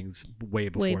finish things way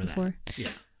before that. Yeah.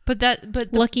 But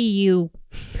lucky you.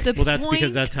 That's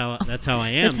because that's how I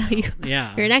am.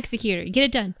 You're an executor. You get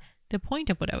it done. The point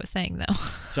of what I was saying, though,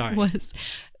 Sorry. was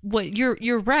what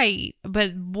you're right,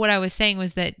 but what I was saying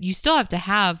was that you still have to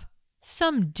have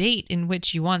some date in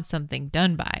which you want something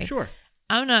done by. Sure.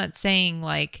 I'm not saying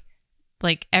like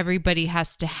everybody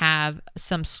has to have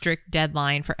some strict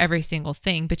deadline for every single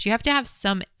thing, but you have to have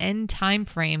some end time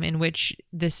frame in which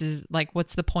this is like,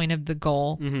 what's the point of the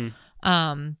goal?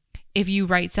 Mm-hmm. If you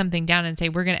write something down and say,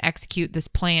 we're going to execute this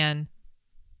plan,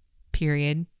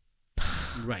 period.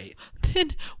 Right.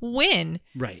 Then when?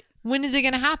 Right. When is it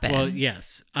going to happen? Well,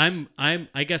 yes.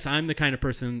 I guess I'm the kind of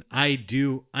person I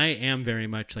am very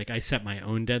much like I set my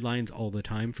own deadlines all the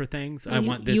time for things. Well, I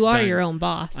want this You are done. your own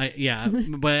boss.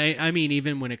 But I mean,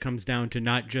 even when it comes down to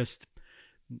not just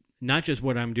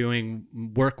what I'm doing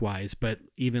work-wise, but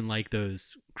even like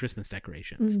those Christmas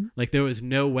decorations. Mm-hmm. Like there was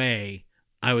no way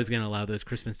I was going to allow those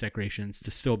Christmas decorations to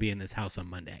still be in this house on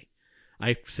Monday.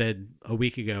 I said a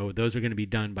week ago, those are going to be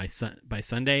done by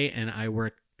Sunday, and I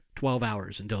worked 12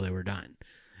 hours until they were done.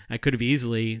 I could have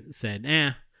easily said,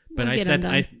 but We'll I get said,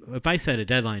 them done. if I set a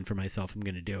deadline for myself, I'm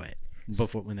going to do it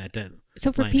before when that deadline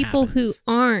So for people happens.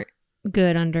 who aren't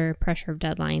good under pressure of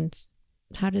deadlines,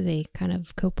 how do they kind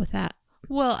of cope with that?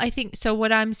 Well, I think so.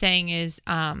 What I'm saying is,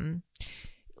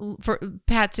 for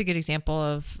Pat's a good example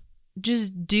of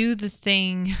just do the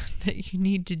thing that you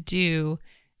need to do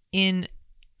in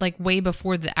like way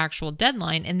before the actual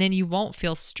deadline, and then you won't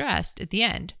feel stressed at the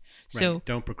end. So Right.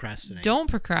 Don't procrastinate. Don't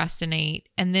procrastinate,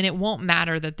 and then it won't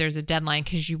matter that there's a deadline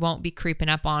because you won't be creeping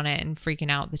up on it and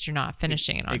freaking out that you're not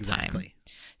finishing it on Exactly. time.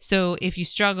 So if you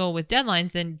struggle with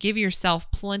deadlines, then give yourself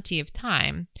plenty of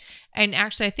time. And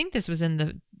actually, I think this was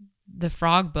in the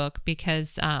frog book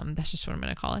because that's just what I'm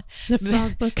going to call it. The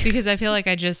frog book. Because I feel like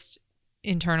I just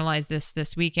internalized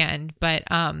this weekend. But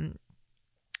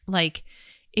like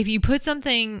if you put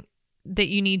something that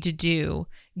you need to do,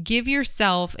 give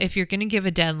yourself, if you're going to give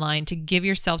a deadline, to give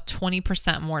yourself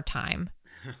 20% more time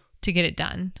to get it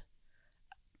done.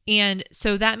 And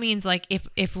so that means like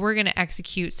if we're going to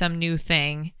execute some new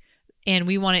thing and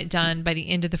we want it done by the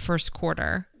end of the first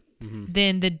quarter,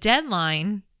 then the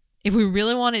deadline, if we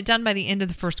really want it done by the end of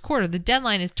the first quarter, the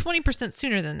deadline is 20%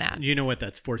 sooner than that. You know what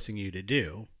that's forcing you to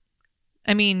do?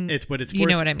 I mean, you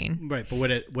know what I mean. Right, but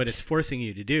what it's forcing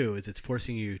you to do is it's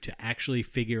forcing you to actually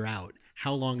figure out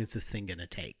how long is this thing going to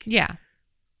take. Yeah.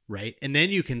 Right? And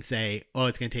then you can say, oh,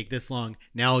 it's going to take this long.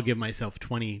 Now I'll give myself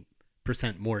 20%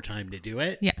 more time to do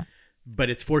it. Yeah.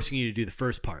 But it's forcing you to do the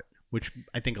first part, which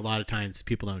I think a lot of times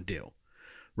people don't do.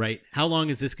 Right? How long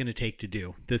is this going to take to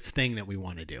do this thing that we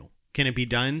want to do? Can it be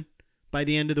done by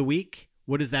the end of the week?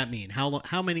 What does that mean?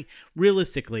 How many,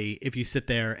 realistically, if you sit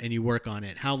there and you work on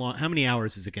it, how many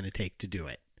hours is it going to take to do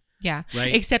it? Yeah.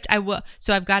 Right. Except I will.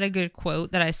 So I've got a good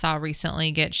quote that I saw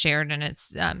recently get shared, and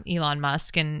it's Elon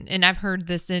Musk. And I've heard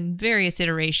this in various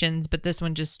iterations, but this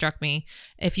one just struck me.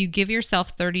 If you give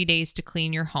yourself 30 days to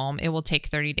clean your home, it will take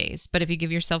 30 days. But if you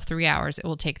give yourself 3 hours, it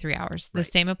will take 3 hours. The Right.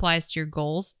 same applies to your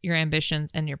goals, your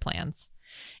ambitions, and your plans.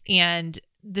 And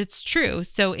that's true.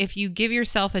 So if you give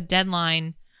yourself a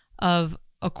deadline of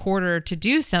a quarter to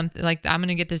do something, like I'm going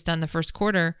to get this done the first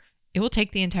quarter, it will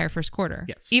take the entire first quarter.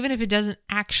 Yes. Even if it doesn't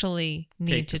actually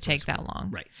need to the take first that quarter.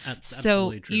 long. Right. That's So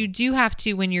absolutely true. you do have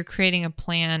to, when you're creating a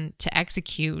plan to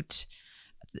execute,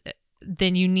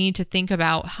 then you need to think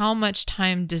about how much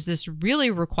time does this really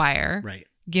require? Right.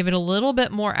 Give it a little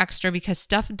bit more extra because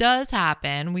stuff does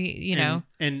happen.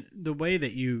 And the way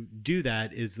that you do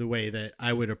that is the way that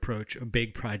I would approach a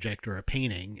big project or a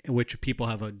painting, which people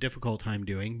have a difficult time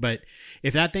doing. But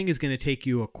if that thing is going to take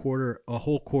you a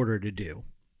whole quarter to do,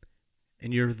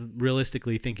 and you're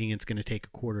realistically thinking it's going to take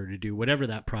a quarter to do whatever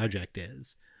that project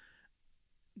is,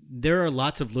 there are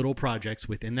lots of little projects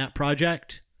within that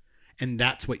project, and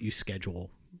that's what you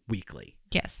schedule weekly.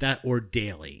 Yes. That or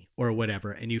daily or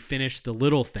whatever, and you finish the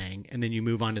little thing and then you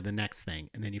move on to the next thing,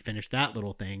 and then you finish that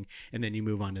little thing and then you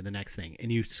move on to the next thing,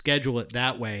 and you schedule it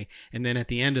that way, and then at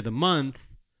the end of the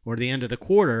month or the end of the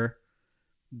quarter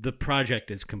the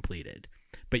project is completed.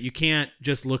 But you can't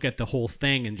just look at the whole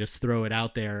thing and just throw it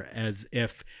out there as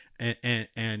if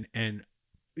and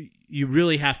you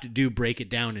really have to break it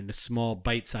down into small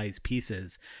bite-sized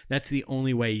pieces. That's the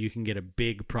only way you can get a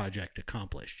big project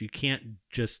accomplished. You can't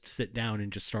just sit down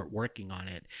and just start working on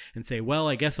it and say, well,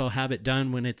 I guess I'll have it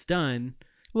done when it's done.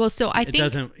 Well, so I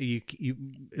think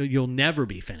you'll never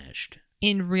be finished.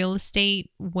 In real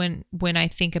estate, when I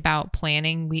think about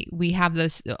planning, we have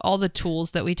those, all the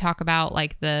tools that we talk about,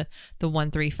 like the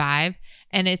 1-3-5,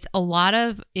 and it's a lot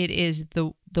of it is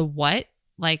the what,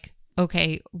 like,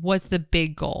 okay, what's the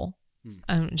big goal?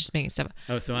 I'm just making stuff up.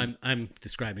 Oh, so I'm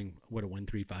describing what a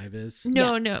 1-3-5 is.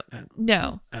 No.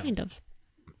 Kind of.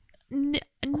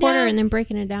 Quarter and then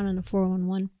breaking it down into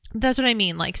 4-1-1. That's what I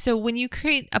mean. Like, so when you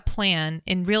create a plan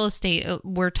in real estate,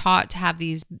 we're taught to have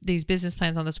these business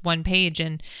plans on this one page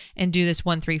and do this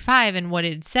 1-3-5. And what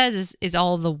it says is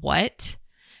all the what,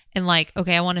 and like,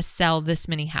 okay, I want to sell this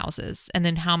many houses. And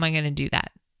then how am I going to do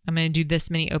that? I'm going to do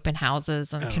this many open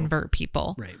houses and convert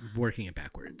people. Right. Working it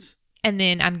backwards. And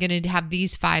then I'm going to have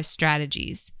these 5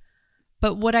 strategies.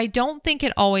 But what I don't think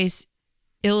it always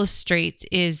illustrates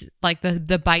is like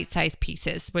the bite-sized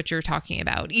pieces, what you're talking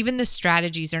about. Even the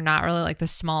strategies are not really like the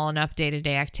small enough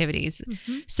day-to-day activities.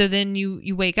 Mm-hmm. So then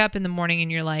you wake up in the morning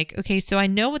and you're like, okay, so I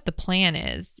know what the plan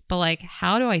is, but like,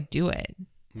 how do I do it?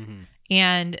 Mm-hmm.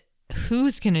 And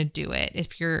who's going to do it?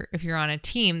 If you're on a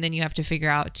team, then you have to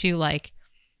figure out too, like,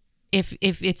 if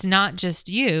it's not just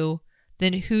you,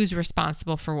 then who's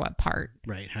responsible for what part?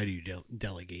 Right. How do you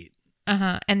delegate?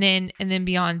 And then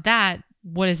beyond that,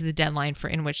 what is the deadline for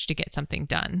in which to get something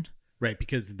done? Right.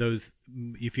 Because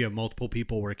if you have multiple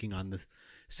people working on the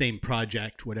same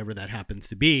project, whatever that happens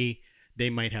to be, they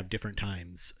might have different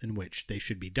times in which they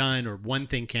should be done, or one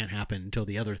thing can't happen until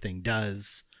the other thing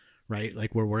does. Right.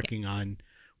 Like we're working on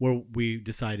where we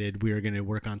decided we were going to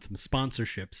work on some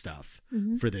sponsorship stuff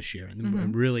for this year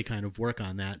and really kind of work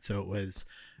on that. So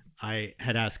I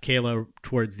had asked Kayla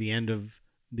towards the end of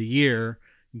the year,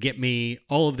 get me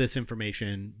all of this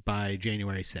information by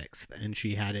January 6th. And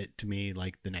she had it to me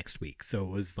like the next week. So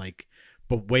it was like,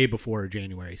 but way before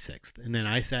January 6th. And then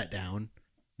I sat down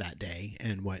that day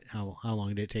and how long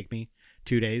did it take me?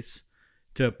 2 days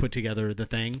to put together the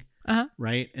thing.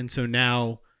 Right. And so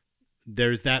now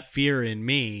there's that fear in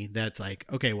me that's like,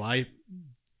 okay, well, I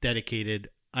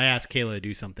asked Kayla to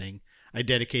do something. I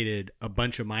dedicated a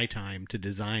bunch of my time to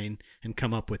design and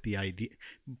come up with the idea,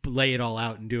 lay it all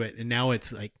out and do it. And now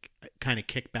it's like kind of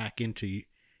kick back into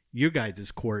you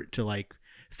guys' court to like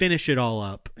finish it all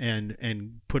up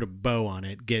and put a bow on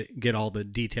it, get all the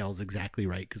details exactly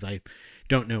right. Cause I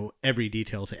don't know every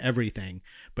detail to everything,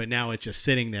 but now it's just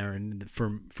sitting there. And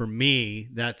for me,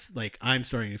 that's like, I'm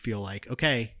starting to feel like,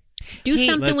 okay, do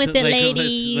something with it,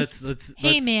 ladies.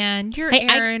 Hey, man, you're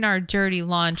airing our dirty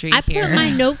laundry here. I put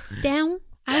my notes down.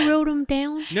 I wrote them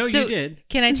down. No, you did.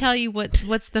 Can I tell you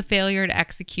what's the failure to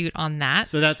execute on that?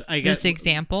 So that's, I guess, this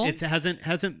example. It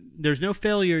hasn't. There's no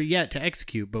failure yet to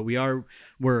execute, but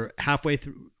we're halfway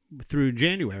through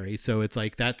January. So it's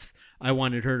like I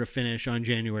wanted her to finish on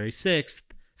January 6th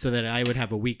so that I would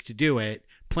have a week to do it,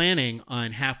 planning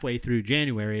on halfway through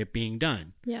January it being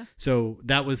done. Yeah. So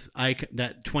that was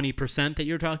that 20% that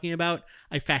you're talking about,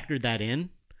 I factored that in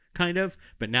kind of,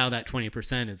 but now that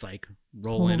 20% is like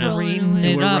rolling up. We're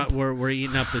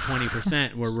eating up the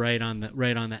 20%. We're right on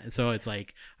that. So it's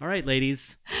like, all right,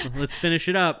 ladies, let's finish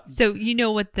it up. So you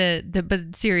know what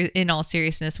but in all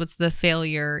seriousness, what's the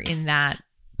failure in that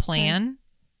plan?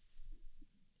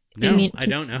 No, I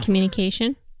don't know.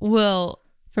 Communication. Well,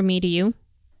 from me to you.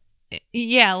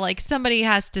 Yeah, like somebody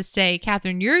has to say,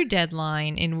 Catherine, your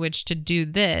deadline in which to do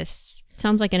this.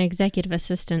 Sounds like an executive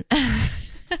assistant.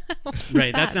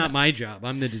 Right, that's not my job.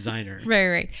 I'm the designer.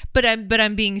 Right. But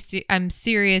I'm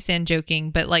serious and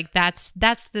joking. But like that's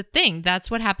the thing. That's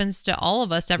what happens to all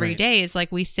of us every day. Is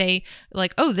like we say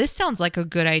like, oh, this sounds like a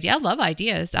good idea. I love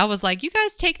ideas. I was like, you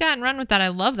guys take that and run with that. I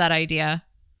love that idea.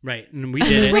 Right, and we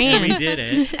did it. And we did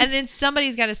it. And then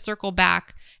somebody's got to circle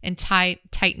back and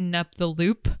tighten up the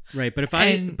loop. Right, but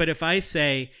if I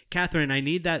say, Catherine, I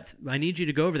need you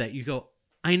to go over that, you go,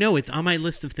 I know, it's on my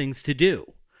list of things to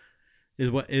do. Are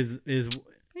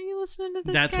you listening to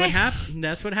this? That's guy? what happens.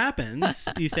 That's what happens.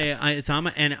 You say it's on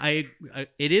my, and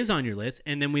it is on your list,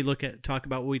 and then we talk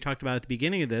about what we talked about at the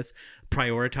beginning of this.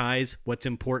 Prioritize what's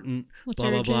important. Blah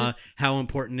blah blah. How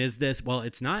important is this? Well,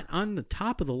 it's not on the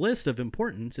top of the list of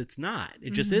importance. It's not.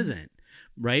 It just isn't.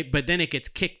 Right. But then it gets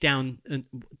kicked down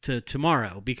to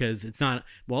tomorrow because it's not.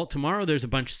 Well, tomorrow there's a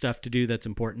bunch of stuff to do that's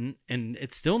important, and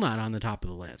it's still not on the top of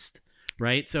the list.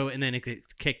 Right. So, and then it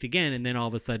gets kicked again, and then all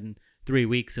of a sudden 3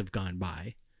 weeks have gone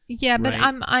by. Yeah, but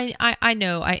right? I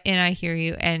know I hear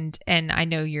you, and I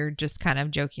know you're just kind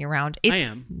of joking around. It's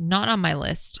not on my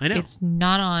list. I know. It's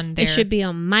not on there. It should be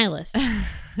on my list.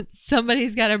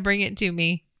 Somebody's got to bring it to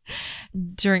me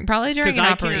during an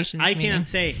operations meeting. I can't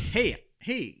say,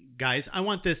 hey guys, I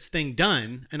want this thing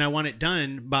done, and I want it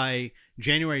done by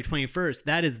January 21st.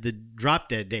 That is the drop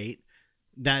dead date.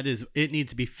 It needs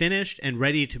to be finished and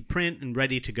ready to print and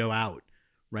ready to go out.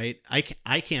 Right?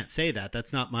 I can't say that.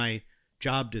 That's not my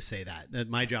job to say that. That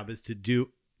my job is to do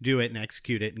it and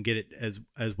execute it and get it as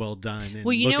well done. And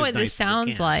well, you know what this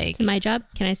sounds like. It's my job.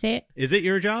 Can I say it? Is it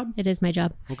your job? It is my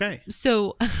job. Okay.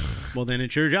 So, well, then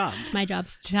it's your job. My job.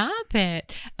 Stop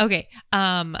it. Okay.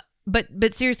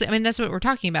 But seriously, I mean, that's what we're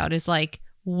talking about. Is like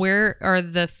where are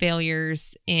the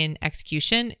failures in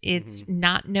execution? It's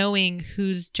not knowing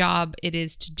whose job it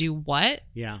is to do what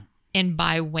Yeah. and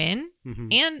by when Mm-hmm.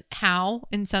 and how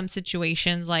in some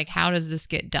situations, like how does this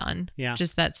get done? Yeah.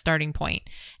 Just that starting point.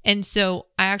 And so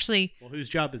I actually Well, whose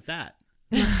job is that?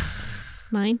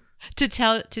 Mine. to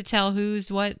tell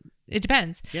who's what, it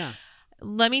depends. Yeah.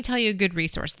 Let me tell you a good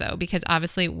resource though, because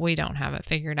obviously we don't have it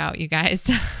figured out, you guys.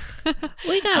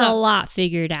 We got a lot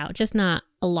figured out, just not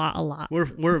a lot.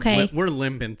 We're Okay. we're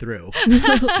limping through.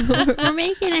 We're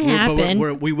making it happen.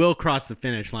 We will cross the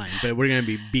finish line, but we're gonna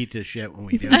be beat to shit when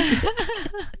we do.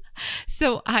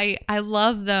 So I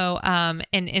love though,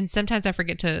 and sometimes I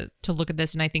forget to look at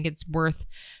this, and I think it's worth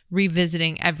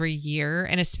revisiting every year,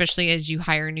 and especially as you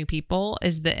hire new people,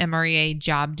 is the MREA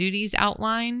job duties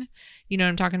outline. You know what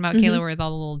I'm talking about, Kayla, with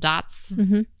all the little dots.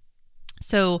 Mhm.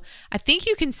 So I think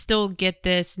you can still get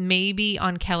this maybe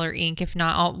on Keller Inc. If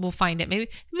not, we'll find it. Maybe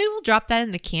we'll drop that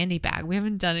in the candy bag. We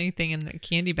haven't done anything in the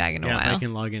candy bag in a Yeah, while. if I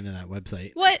can log into that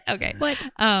website. What? Okay. What?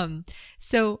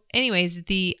 So anyways,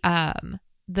 the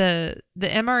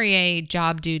MREA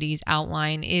job duties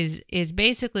outline is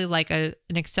basically like an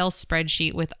Excel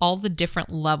spreadsheet with all the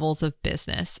different levels of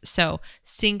business. So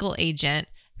single agent,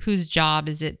 whose job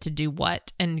is it to do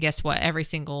what? And guess what? Every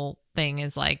single thing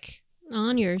is like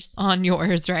On yours. on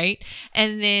yours, right?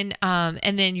 And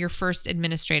then your first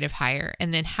administrative hire,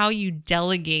 and then how you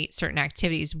delegate certain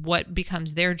activities, what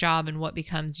becomes their job and what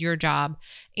becomes your job.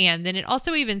 And then it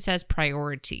also even says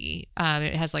priority.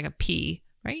 It has like a P,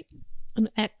 right? An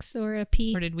X or a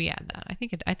P. Or did we add that? I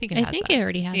think it has that. it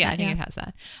already has Yeah, that. I think it has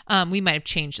that. We might have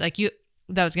changed. Like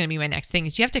that was going to be my next thing,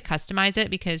 is you have to customize it,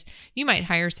 because you might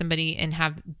hire somebody and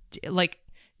have like,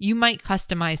 you might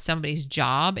customize somebody's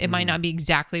job. It might not be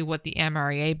exactly what the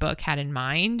MREA book had in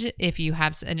mind. If you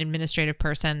have an administrative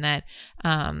person that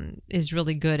is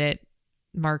really good at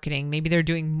marketing, maybe they're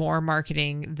doing more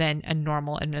marketing than a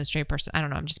normal administrative person. I don't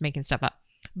know. I'm just making stuff up.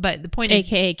 But the point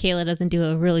is, AKA Kayla doesn't do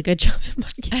a really good job at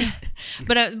marketing.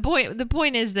 but the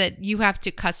point is that you have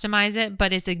to customize it,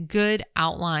 but it's a good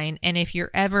outline. And if you're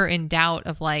ever in doubt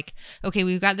of like, okay,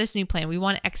 we've got this new plan, we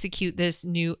want to execute this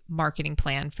new marketing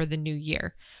plan for the new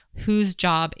year, whose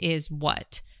job is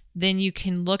what, then you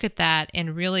can look at that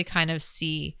and really kind of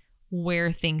see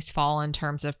where things fall in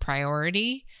terms of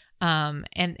priority. And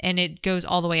it goes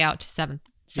all the way out to seventh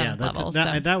level.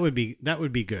 That would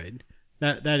be good.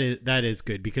 That is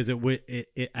good, because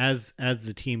it as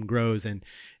the team grows and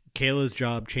Kayla's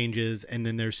job changes, and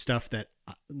then there's stuff that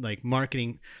like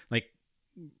marketing, like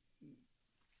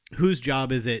whose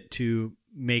job is it to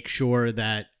make sure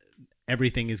that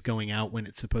everything is going out when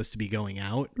it's supposed to be going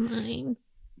out? Mine.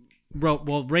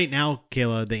 Well, right now,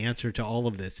 Kayla, the answer to all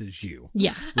of this is you.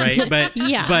 Yeah. Right, but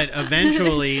Yeah. but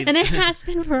eventually, And it has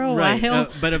been for a right, while.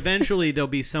 but eventually there'll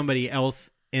be somebody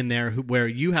else in there where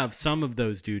you have some of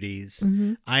those duties,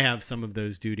 Mhm. I have some of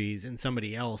those duties, and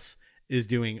somebody else is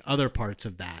doing other parts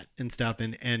of that and stuff.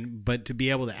 But to be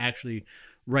able to actually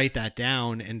write that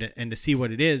down and to see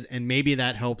what it is, and maybe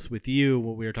that helps with you,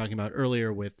 what we were talking about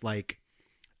earlier with like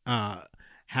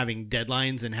having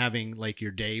deadlines and having like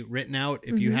your day written out.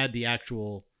 If you had the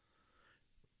actual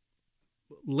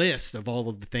list of all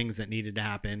of the things that needed to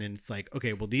happen, and it's like,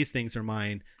 okay, well, these things are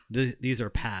mine, these are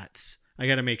Pat's, I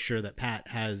got to make sure that Pat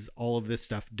has all of this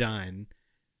stuff done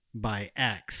by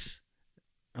X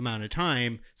amount of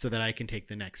time so that I can take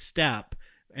the next step,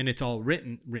 and it's all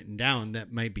written down.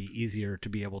 That might be easier to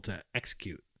be able to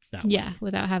execute that way. Yeah,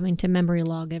 without having to memory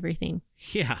log everything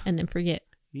Yeah. and then forget.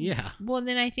 Yeah. Well,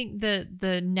 then I think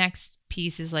the next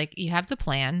piece is like, you have the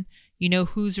plan, you know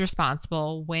who's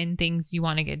responsible, when things you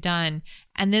want to get done,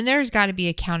 and then there's got to be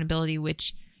accountability,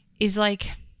 which is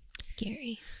like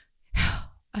Scary.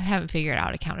 I haven't figured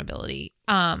out accountability.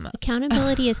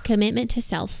 Accountability is commitment to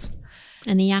self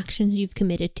and the actions you've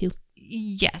committed to.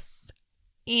 Yes.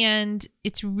 And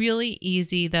it's really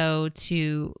easy though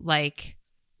to like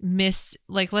miss,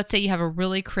 like, let's say you have a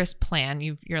really crisp plan.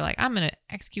 You're like, I'm going to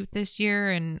execute this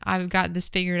year and I've got this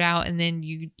figured out. And then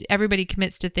everybody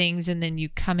commits to things, and then you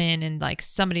come in and like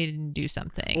somebody didn't do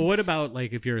something. Well, what about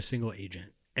like if you're a single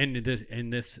agent? And this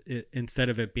instead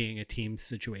of it being a team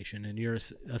situation, and you're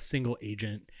a single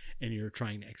agent and you're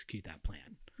trying to execute that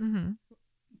plan. Mm-hmm.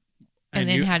 And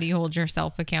then how do you hold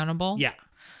yourself accountable? Yeah,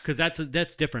 because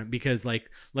that's different. Because like,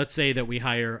 let's say that we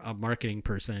hire a marketing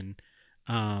person,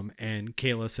 and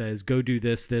Kayla says, "Go do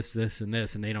this, this, this, and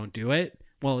this," and they don't do it.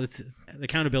 Well, it's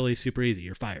accountability is super easy.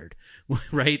 You're fired,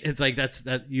 right? It's like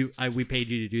we paid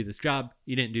you to do this job.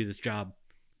 You didn't do this job.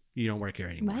 You don't work here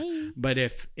anymore. Right. But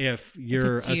if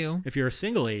you're if a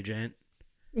single agent,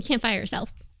 You can't fire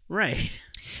yourself. right?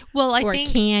 Well, I or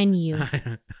think can you?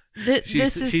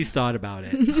 She's thought about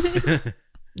it.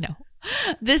 No.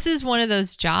 This is one of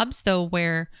those jobs though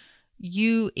where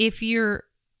if you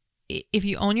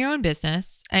own your own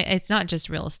business, it's not just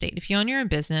real estate. If you own your own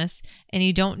business and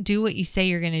you don't do what you say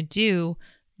you're going to do,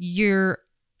 your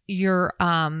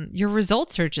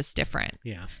results are just different.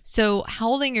 Yeah. So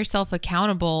holding yourself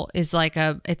accountable is like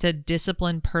it's a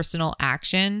disciplined personal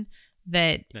action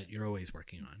that you're always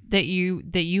working on, that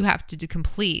you have to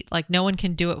complete. Like no one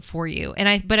can do it for you.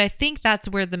 But I think that's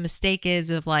where the mistake is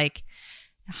of like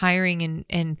hiring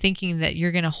and thinking that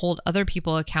you're going to hold other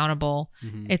people accountable.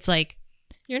 Mm-hmm. It's like,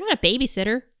 you're not a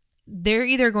babysitter. They're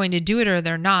either going to do it or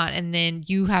they're not. And then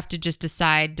you have to just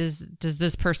decide, does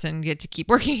this person get to keep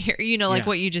working here? Like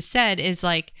what you just said is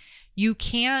like, you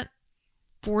can't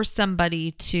force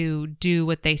somebody to do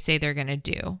what they say they're going to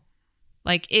do.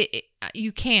 Like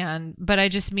you can, but I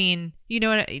just mean, you know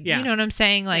what I'm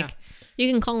saying? Like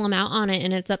you can call them out on it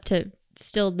and it's up to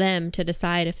still them to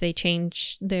decide if they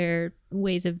change their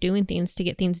ways of doing things to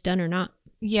get things done or not.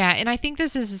 Yeah, and I think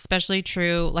this is especially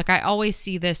true. Like I always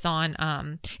see this on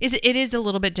it is a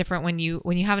little bit different when you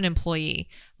have an employee.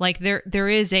 Like there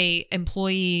is a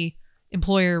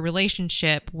employer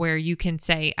relationship where you can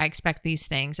say I expect these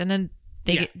things and then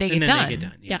they get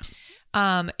done. Yeah.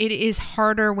 It is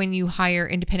harder when you hire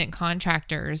independent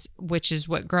contractors, which is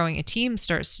what growing a team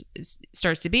starts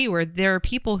to be, where there are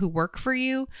people who work for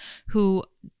you who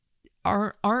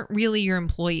aren't really your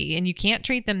employee and you can't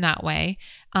treat them that way.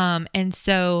 And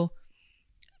so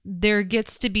there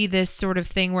gets to be this sort of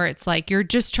thing where it's like you're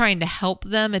just trying to help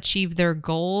them achieve their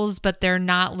goals, but they're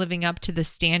not living up to the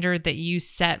standard that you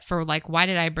set for like, why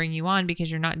did I bring you on? Because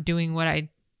you're not doing what I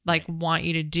like want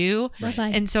you to do. Right.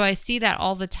 And so I see that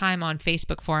all the time on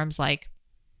Facebook forums, like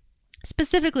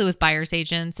specifically with buyer's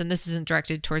agents, and this isn't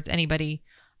directed towards anybody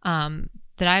that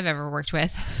I've ever worked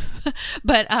with,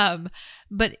 but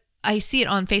I see it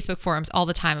on Facebook forums all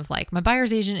the time of like, my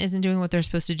buyer's agent isn't doing what they're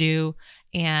supposed to do.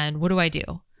 And what do I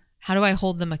do? How do I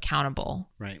hold them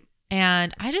accountable? Right.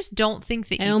 And I just don't think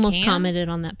that I almost commented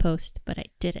on that post, but I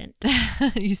didn't.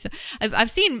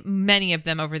 I've seen many of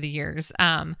them over the years.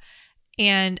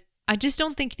 And I just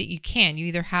don't think that you can. You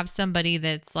either have somebody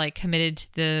that's like committed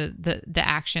to the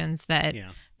actions that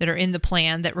are in the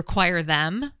plan that require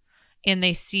them and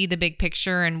they see the big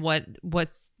picture and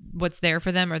what's there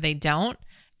for them, or they don't.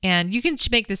 And you can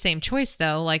make the same choice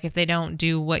though. Like if they don't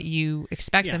do what you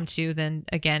expect them to, then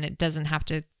again,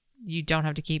 you don't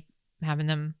have to keep having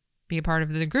them be a part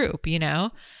of the group,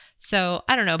 So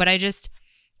I don't know, but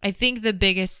I think the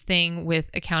biggest thing with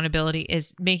accountability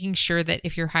is making sure that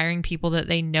if you're hiring people that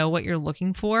they know what you're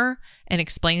looking for and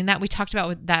explaining that. We talked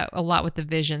about that a lot with the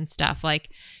vision stuff. Like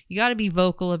you got to be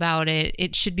vocal about it.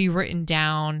 It should be written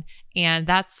down. And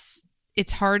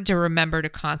it's hard to remember to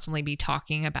constantly be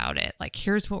talking about it. Like,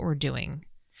 here's what we're doing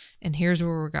and here's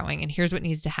where we're going and here's what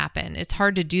needs to happen. It's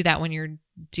hard to do that when you're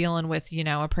dealing with,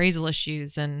 appraisal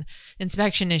issues and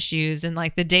inspection issues and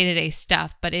like the day-to-day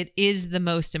stuff. But it is the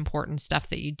most important stuff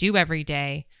that you do every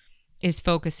day is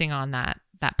focusing on that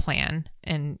plan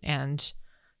and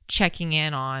checking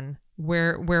in on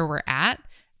where we're at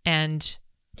and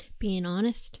being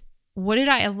honest.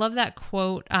 I love that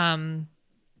quote.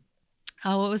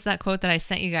 What was that quote that I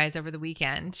sent you guys over the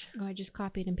weekend? Oh, I just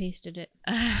copied and pasted it.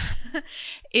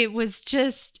 It was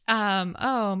just,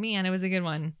 oh man, it was a good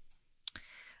one.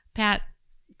 Pat,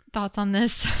 thoughts on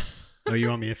this? Oh, you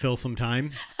want me to fill some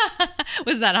time?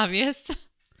 Was that obvious?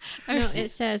 No, it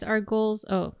says our goals.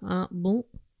 Kayla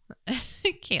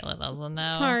doesn't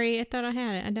know. Sorry, I thought I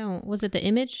had it. I don't. Was it the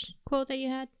image quote that you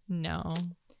had? No.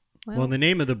 Well, the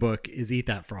name of the book is Eat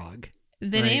That Frog.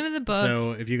 The name of the book.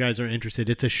 So if you guys are interested,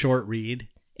 it's a short read.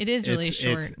 It is really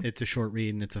short. It's a short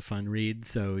read and it's a fun read.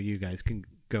 So you guys can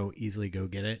easily go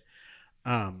get it.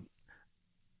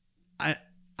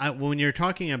 When you're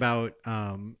talking about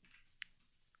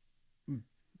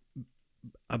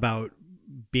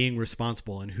being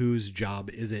responsible and whose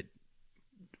job is it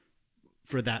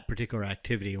for that particular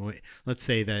activity, let's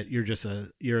say that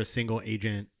you're a single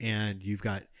agent and you've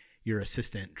got your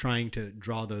assistant trying to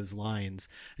draw those lines.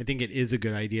 I think it is a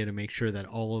good idea to make sure that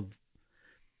all of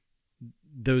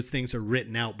those things are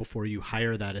written out before you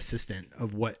hire that assistant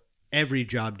of what every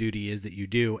job duty is that you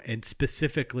do, and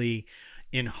specifically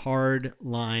in hard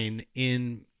line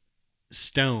in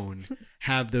stone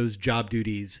have those job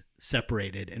duties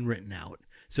separated and written out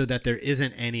so that there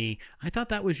isn't any, I thought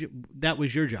that was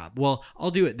your job. Well, I'll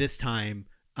do it this time.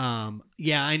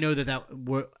 I know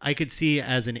that I could see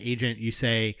as an agent, you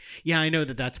say, I know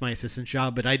that that's my assistant's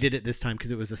job, but I did it this time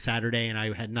because it was a Saturday and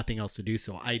I had nothing else to do.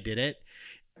 So I did it.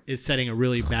 It's setting a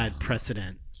really bad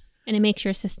precedent. And it makes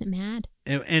your assistant mad.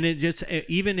 And it just,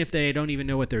 even if they don't even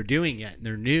know what they're doing yet and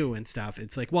they're new and stuff,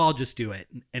 it's like, well, I'll just do it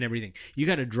and everything. You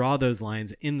got to draw those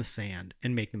lines in the sand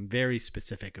and make them very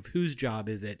specific of whose job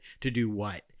is it to do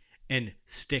what and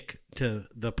stick to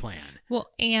the plan. Well,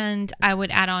 and I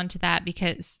would add on to that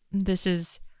because this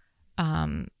is,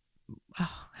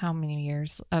 how many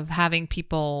years of having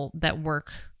people that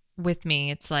work with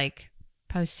me? It's like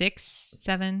probably 6,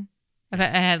 7. I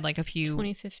had like a few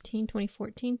 2015,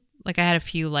 2014. Like I had a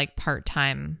few like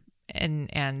part-time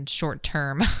and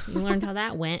short-term. You learned how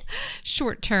that went.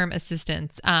 Short-term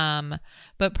assistants.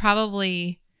 But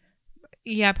probably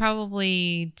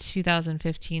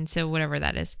 2015. So whatever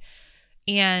that is.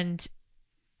 And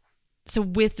so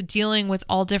with dealing with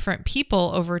all different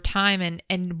people over time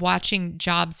and watching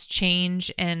jobs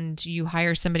change and you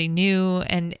hire somebody new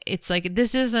and it's like,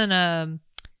 this isn't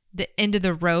the end of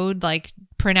the road, like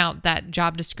print out that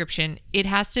job description. It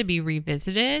has to be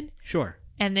revisited. Sure.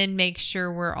 And then make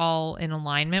sure we're all in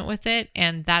alignment with it.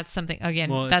 And that's something,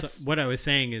 again, that's what I was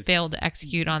saying is failed to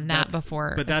execute on that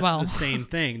before but that's as well. the same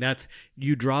thing. That's,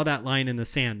 you draw that line in the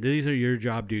sand. These are your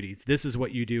job duties. This is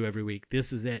what you do every week.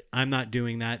 This is it. I'm not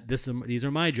doing that. These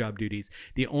are my job duties.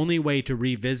 The only way to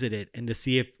revisit it and to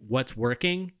see if what's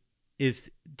working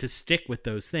is to stick with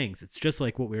those things. It's just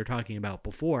like what we were talking about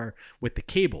before with the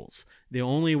cables. The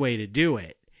only way to do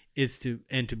it is to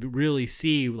really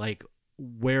see like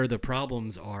where the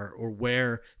problems are or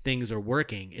where things are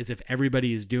working is if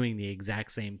everybody is doing the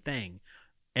exact same thing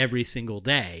every single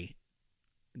day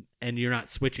and you're not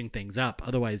switching things up.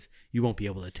 Otherwise, you won't be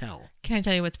able to tell. Can I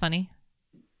tell you what's funny?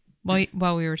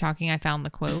 While we were talking, I found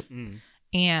the quote.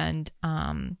 And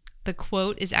the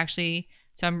quote is actually...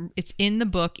 it's in the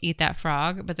book Eat That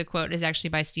Frog, but the quote is actually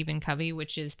by Stephen Covey,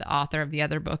 which is the author of the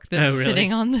other book that's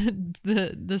sitting on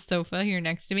the sofa here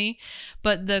next to me.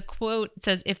 But the quote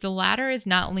says, "If the ladder is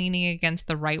not leaning against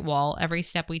the right wall, every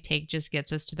step we take just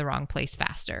gets us to the wrong place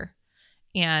faster."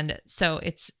 And so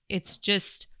it's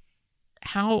just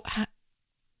how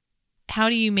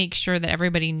do you make sure that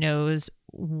everybody knows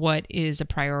what is a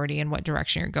priority and what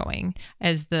direction you're going?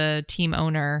 As the team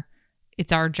owner,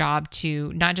 it's our job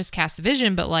to not just cast the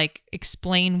vision, but like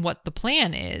explain what the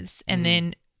plan is. And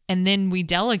then we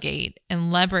delegate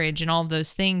and leverage and all of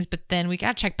those things, but then we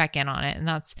got to check back in on it. And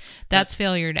that's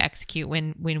failure to execute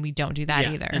when we don't do that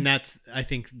either. And I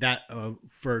think that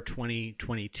for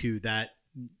 2022, that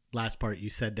last part you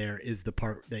said there is the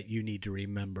part that you need to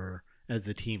remember as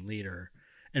a team leader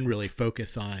and really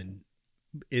focus on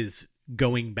is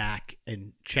going back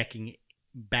and checking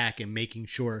back and making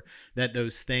sure that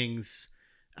those things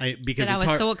because I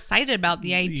was so excited about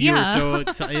the idea. You were so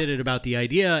excited about the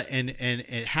idea and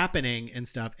it happening and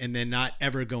stuff, and then not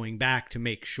ever going back to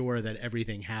make sure that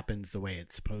everything happens the way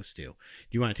it's supposed to. Do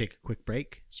you want to take a quick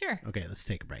break? Sure. Okay, let's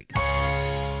take a break.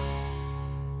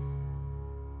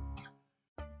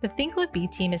 The Think Live Be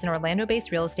team is an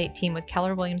Orlando-based real estate team with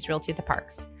Keller Williams Realty at the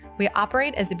Parks. We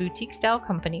operate as a boutique-style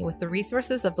company with the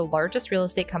resources of the largest real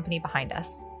estate company behind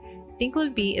us. Think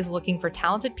Live Be is looking for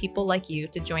talented people like you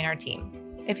to join our team.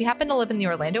 If you happen to live in the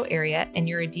Orlando area and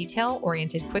you're a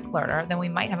detail-oriented quick learner, then we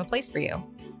might have a place for you.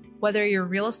 Whether you're a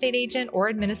real estate agent or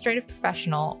administrative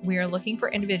professional, we are looking for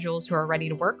individuals who are ready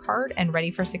to work hard and ready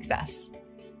for success.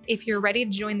 If you're ready to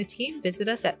join the team, visit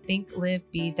us at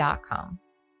thinklivebe.com.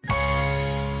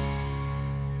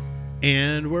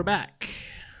 And we're back.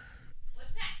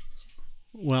 What's next?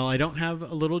 Well, I don't have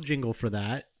a little jingle for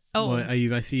that. Oh. Well,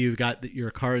 I see you've got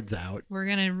your cards out. We're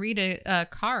going to read a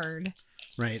card.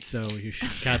 Right, so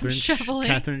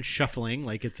Catherine's shuffling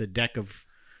like it's a deck of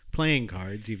playing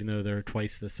cards, even though they're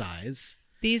twice the size.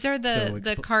 These are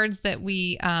the cards that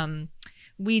we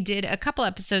did a couple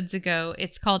episodes ago.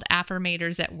 It's called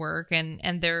Affirmators at Work, and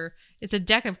it's a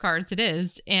deck of cards. It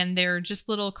is, and they're just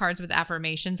little cards with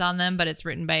affirmations on them, but it's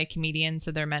written by a comedian,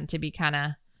 so they're meant to be kind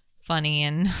of funny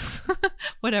and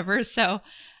whatever. So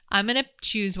I'm gonna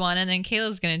choose one, and then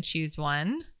Kayla's gonna choose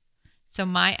one. So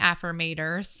my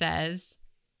affirmator says,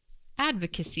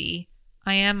 advocacy.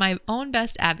 I am my own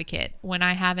best advocate. When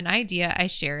I have an idea, I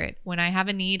share it. When I have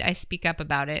a need, I speak up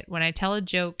about it. When I tell a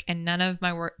joke and none of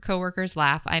my coworkers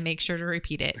laugh, I make sure to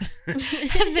repeat it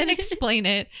and then explain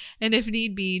it. And if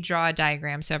need be, draw a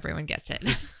diagram so everyone gets it.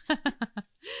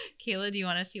 Kayla, do you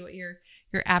want to see what your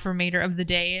affirmator of the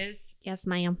day is? Yes,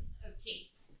 ma'am.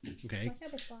 Okay.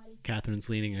 Catherine's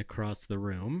leaning across the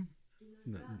room.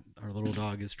 Our little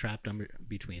dog is trapped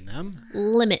between them.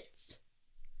 Limits.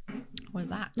 What is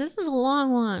that? This is a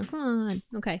long one. Come on.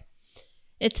 Okay.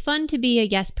 It's fun to be a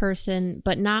yes person,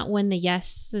 but not when the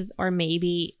yeses are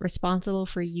maybe responsible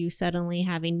for you suddenly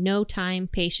having no time,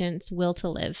 patience, will to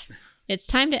live. It's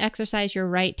time to exercise your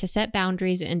right to set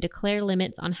boundaries and declare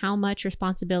limits on how much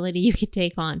responsibility you can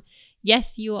take on.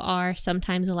 Yes, you are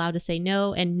sometimes allowed to say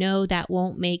no, and no, that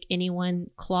won't make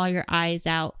anyone claw your eyes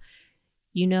out.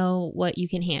 You know what you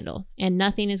can handle, and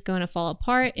nothing is going to fall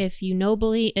apart if you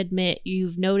nobly admit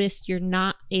you've noticed you're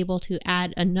not able to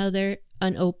add another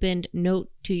unopened note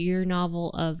to your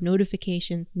novel of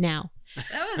notifications now.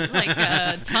 That was like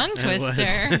a tongue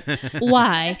twister.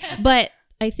 Why? But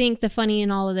I think the funny in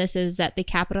all of this is that they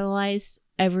capitalized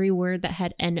every word that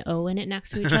had N-O in it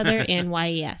next to each other and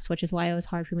Y-E-S, which is why it was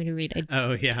hard for me to read.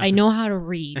 I know how to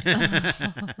read.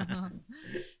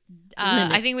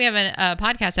 I think we have a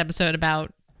podcast episode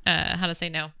about how to say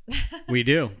no. We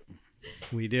do.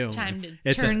 Time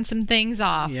to turn some things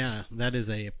off. Yeah,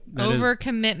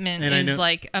 Overcommitment is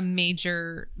like a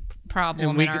major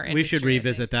problem in our industry. We should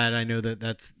revisit that. I know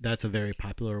that's a very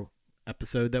popular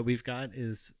episode that we've got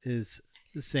is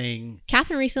saying.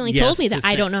 Catherine recently told me that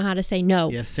I don't know how to say no.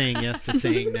 Yes, saying yes to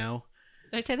saying no.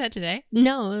 Did I say that today?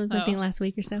 No, it was I think last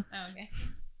week or so. Oh, okay.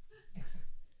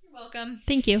 You're welcome.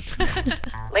 Thank you.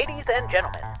 Ladies and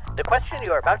gentlemen, the question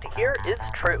you are about to hear is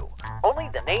true. Only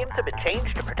the names have been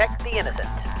changed to protect the innocent.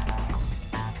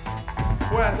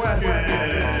 Questions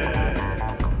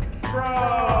from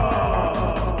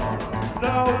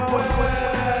the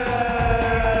web.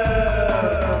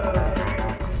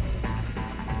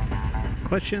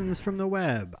 Questions from the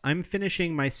web. I'm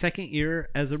finishing my second year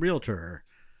as a realtor.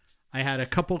 I had a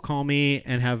couple call me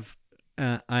and have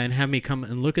me come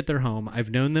and look at their home. I've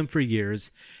known them for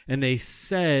years, and they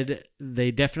said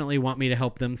they definitely want me to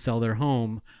help them sell their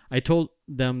home. I told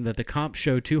them that the comps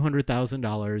show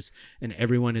 $200,000 and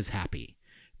everyone is happy.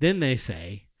 Then they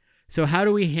say, so how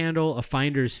do we handle a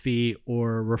finder's fee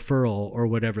or referral or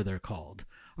whatever they're called?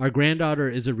 Our granddaughter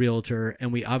is a realtor,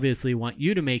 and we obviously want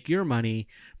you to make your money,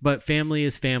 but family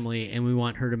is family, and we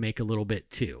want her to make a little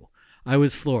bit too. I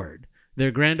was floored.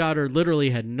 Their granddaughter literally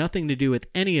had nothing to do with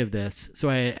any of this, so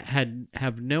I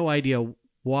have no idea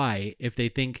why, if they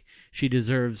think she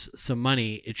deserves some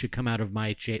money, it should come out of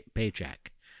my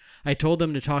paycheck. I told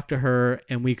them to talk to her,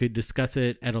 and we could discuss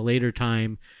it at a later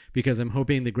time, because I'm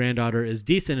hoping the granddaughter is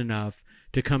decent enough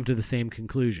to come to the same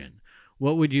conclusion.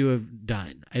 What would you have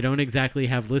done? I don't exactly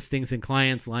have listings and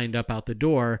clients lined up out the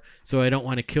door, so I don't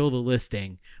want to kill the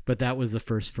listing, but that was the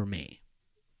first for me.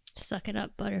 Suck it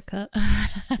up, buttercup.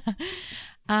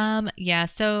 Yeah,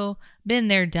 so been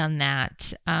there, done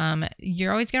that.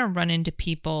 You're always going to run into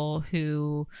people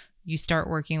who you start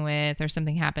working with or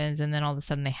something happens and then all of a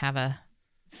sudden they have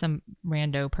some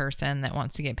rando person that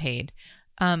wants to get paid.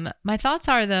 My thoughts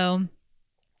are though,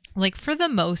 like for the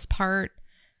most part,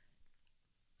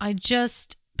 I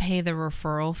just pay the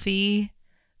referral fee.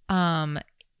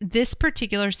 This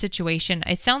particular situation,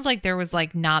 it sounds like there was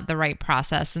like not the right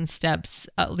process and steps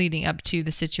leading up to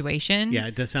the situation. Yeah,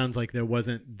 it just sounds like there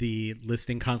wasn't the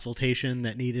listing consultation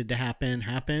that needed to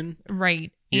happen.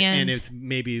 Right. And it's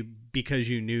maybe because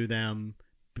you knew them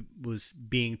was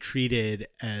being treated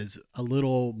as a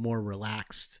little more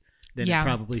relaxed than it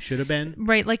probably should have been.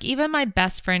 Right. Like even my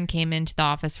best friend came into the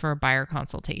office for a buyer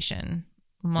consultation.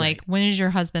 I'm like, right. When is your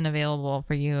husband available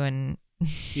for you? And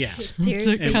yeah,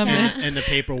 seriously, and the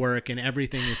paperwork and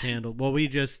everything is handled. Well, we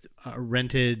just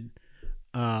rented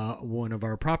one of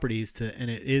our properties and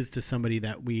it is to somebody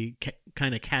that we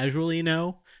kind of casually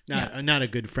know, not a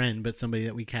good friend, but somebody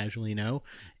that we casually know,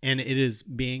 and it is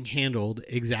being handled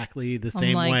exactly the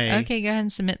same way. Okay, go ahead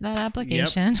and submit that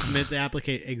application. Yep, submit the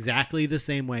application exactly the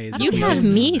same way. As You'd have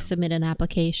me submit an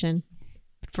application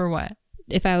for what?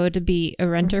 If I were to be a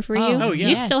renter for you, yeah.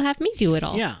 You'd still have me do it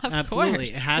all. Yeah, Of absolutely.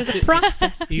 course. It has There's a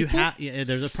process.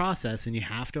 There's a process, and you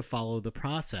have to follow the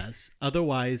process.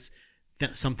 Otherwise,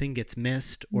 something gets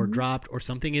missed or dropped, or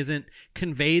something isn't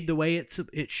conveyed the way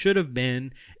it should have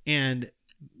been, and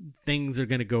things are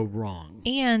going to go wrong.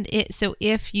 And so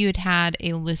if you'd had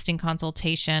a listing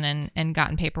consultation and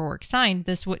gotten paperwork signed,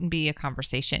 this wouldn't be a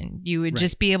conversation. You would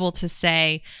just be able to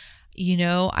say,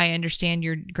 I understand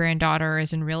your granddaughter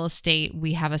is in real estate.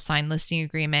 We have a signed listing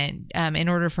agreement. In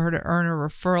order for her to earn a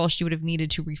referral, she would have needed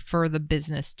to refer the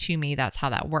business to me. That's how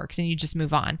that works. And you just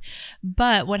move on.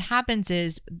 But what happens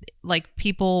is like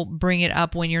people bring it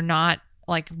up when you're not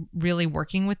like really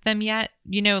working with them yet,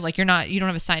 you don't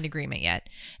have a signed agreement yet.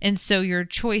 And so your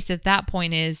choice at that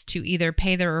point is to either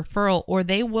pay the referral or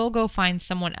they will go find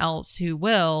someone else who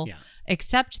will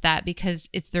accept that because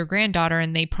it's their granddaughter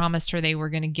and they promised her they were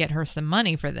going to get her some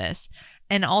money for this.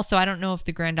 And also, I don't know if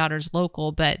the granddaughter's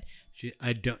local, but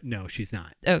I don't know. She's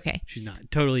not. Okay. She's not.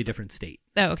 Totally different state.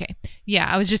 Oh, okay. Yeah.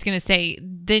 I was just going to say,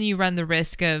 then you run the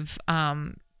risk of,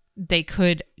 they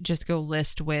could just go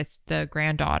list with the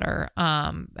granddaughter.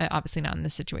 Obviously not in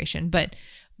this situation, but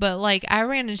like I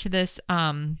ran into this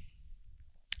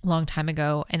long time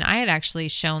ago, and I had actually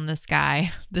shown this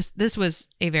guy, this was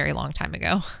a very long time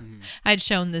ago. I'd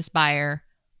shown this buyer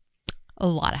a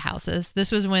lot of houses.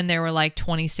 This was when there were like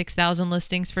 26,000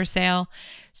 listings for sale.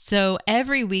 So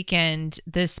every weekend,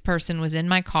 this person was in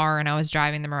my car and I was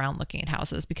driving them around looking at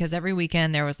houses, because every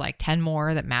weekend there was like 10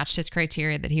 more that matched his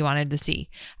criteria that he wanted to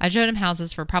see. I showed him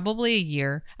houses for probably a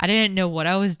year. I didn't know what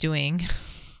I was doing.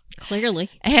 Clearly.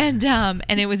 And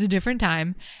it was a different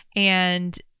time.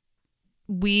 And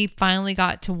we finally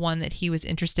got to one that he was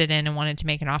interested in and wanted to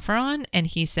make an offer on. And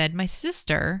he said, my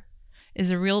sister is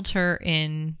a realtor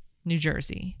in New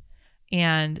Jersey,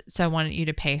 and so I wanted you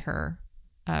to pay her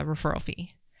a referral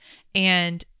fee.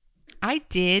 And I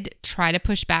did try to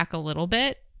push back a little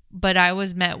bit, but I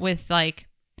was met with like,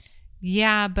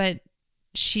 yeah, but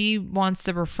she wants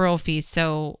the referral fee.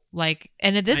 So like,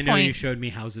 and at this I know point, you showed me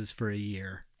houses for a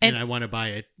year, and I want to buy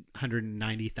a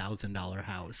 $190,000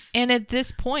 house. And at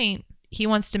this point, he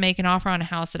wants to make an offer on a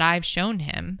house that I've shown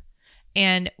him.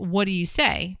 And what do you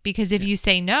say? Because if you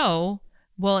say no,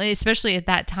 well, especially at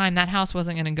that time, that house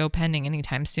wasn't going to go pending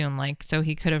anytime soon. Like, so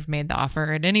he could have made the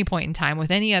offer at any point in time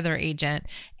with any other agent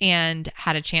and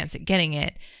had a chance at getting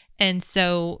it. And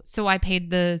so I paid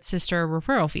the sister a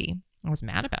referral fee. I was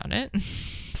mad about it.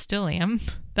 Still am.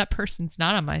 That person's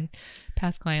not on my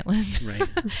past client list. Right.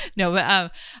 No,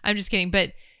 but I'm just kidding.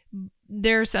 But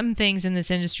there are some things in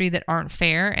this industry that aren't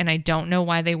fair, and I don't know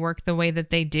why they work the way that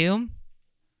they do.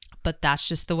 But that's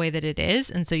just the way that it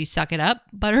is. And so you suck it up,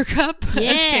 buttercup, as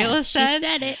Kayla said. She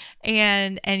said it.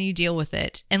 And you deal with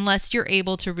it. Unless you're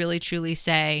able to really, truly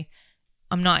say,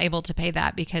 I'm not able to pay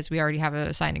that because we already have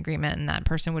a signed agreement and that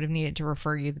person would have needed to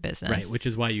refer you the business. Right, which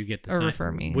is why you get the or sign,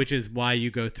 refer me. which is why you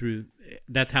go through.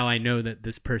 That's how I know that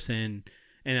this person,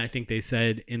 and I think they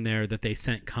said in there that they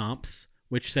sent comps,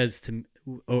 which says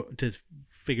to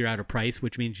figure out a price,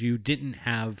 which means you didn't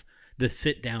have the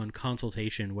sit down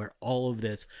consultation where all of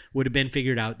this would have been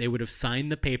figured out. They would have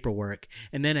signed the paperwork.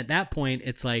 And then at that point,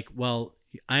 it's like, well,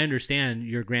 I understand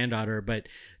your granddaughter, but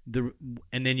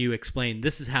and then you explain,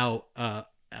 this is how a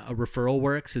referral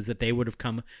works, is that they would have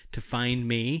come to find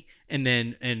me. And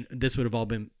this would have all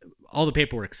the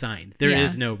paperwork signed. There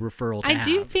is no referral to I have.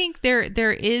 do think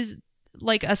there is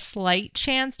like a slight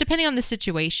chance, depending on the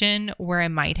situation, where I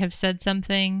might have said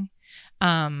something.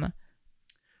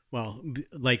 Well,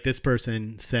 like this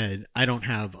person said, I don't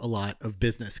have a lot of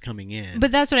business coming in.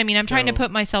 But that's what I mean. I'm trying to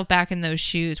put myself back in those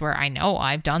shoes where I know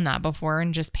I've done that before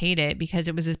and just paid it, because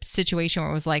it was a situation where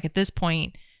it was like, at this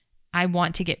point, I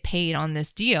want to get paid on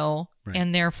this deal, right,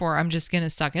 and therefore I'm just going to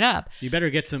suck it up. You better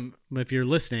get some, if you're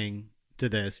listening to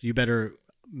this, you better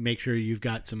make sure you've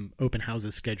got some open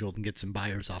houses scheduled and get some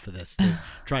buyers off of this to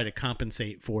try to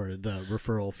compensate for the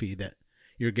referral fee that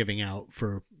you're giving out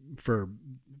for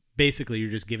basically you're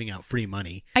just giving out free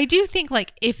money. I do think,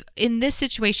 like, if in this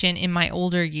situation in my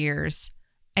older years,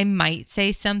 I might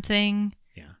say something.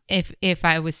 Yeah. If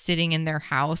I was sitting in their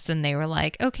house and they were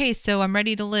like, okay, so I'm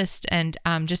ready to list and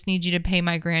just need you to pay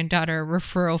my granddaughter a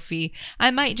referral fee,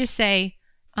 I might just say,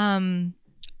 I'm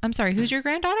sorry, who's your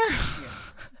granddaughter?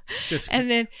 Yeah.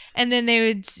 And then they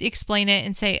would explain it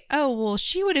and say, oh, well,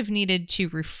 she would have needed to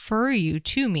refer you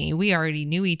to me. We already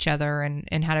knew each other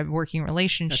and had a working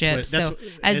relationship. So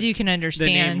as you can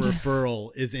understand, the name referral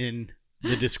is in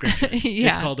the description. Yeah.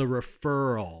 It's called a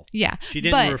referral. Yeah. She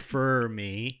didn't refer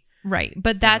me. Right.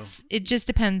 But it just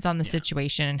depends on the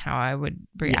situation and how I would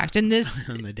react. And this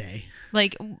on the day.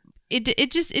 Like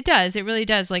it really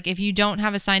does. Like, if you don't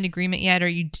have a signed agreement yet, or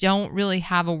you don't really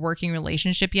have a working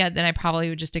relationship yet, then I probably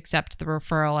would just accept the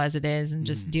referral as it is and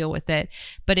just deal with it.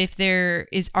 But if there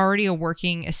is already a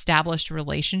working established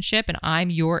relationship and I'm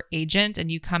your agent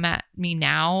and you come at me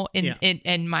now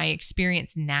in my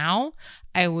experience now,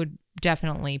 I would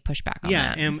definitely push back on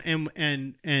that.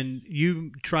 And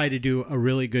you try to do a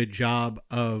really good job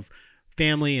of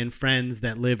family and friends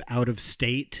that live out of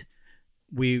state.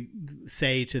 We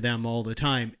say to them all the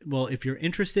time, well, if you're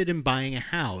interested in buying a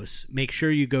house, make sure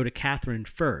you go to Catherine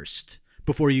first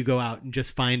before you go out and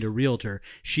just find a realtor.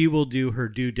 She will do her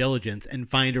due diligence and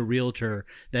find a realtor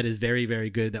that is very, very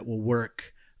good, that will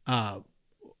work, that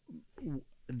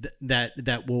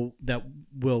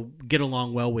will get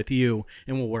along well with you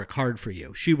and will work hard for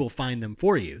you. She will find them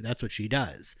for you. That's what she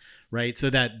does, right? So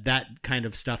that kind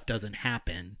of stuff doesn't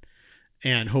happen.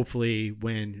 And hopefully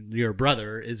when your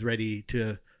brother is ready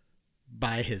to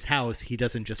buy his house, he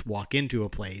doesn't just walk into a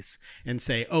place and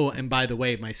say, oh, and by the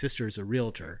way, my sister is a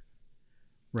realtor.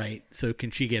 right? So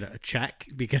can she get a check?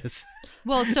 Because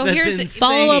Well, so That's here's insane.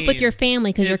 Follow up with your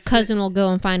family because your It's- cousin will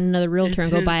go and find another realtor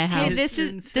and go buy a Hey, house. Hey, this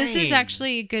is insane.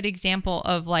 actually a good example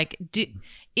of like,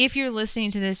 if you're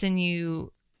listening to this and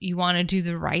you want to do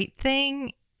the right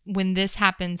thing when this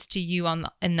happens to you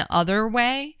in the other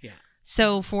way. Yeah.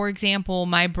 So, for example,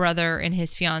 my brother and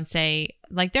his fiance,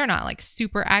 like they're not like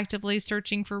super actively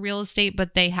searching for real estate,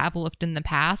 but they have looked in the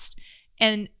past.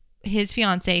 And his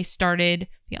fiance started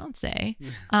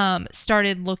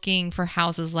looking for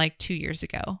houses like 2 years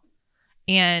ago.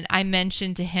 And I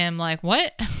mentioned to him like,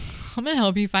 what? I'm going to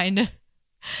help you find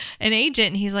an agent.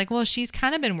 And he's like, well, she's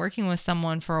kind of been working with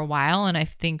someone for a while, and I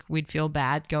think we'd feel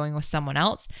bad going with someone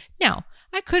else. Now,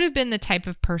 I could have been the type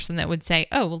of person that would say,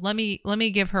 oh, well, let me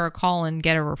give her a call and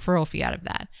get a referral fee out of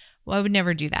that. Well, I would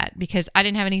never do that because I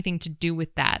didn't have anything to do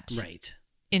with that Right.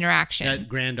 interaction. That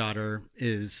granddaughter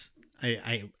is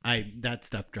I that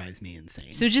stuff drives me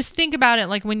insane. So just think about it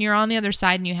like when you're on the other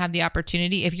side and you have the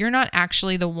opportunity, if you're not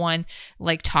actually the one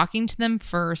like talking to them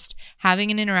first, having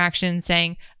an interaction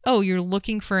saying, oh, you're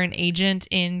looking for an agent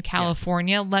in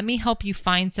California, let me help you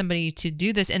find somebody to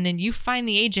do this. And then you find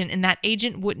the agent and that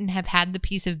agent wouldn't have had the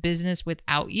piece of business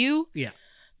without you. Yeah.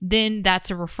 Then that's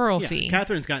a referral fee.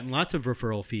 Catherine's gotten lots of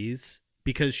referral fees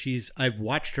because I've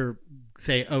watched her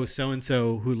say, oh,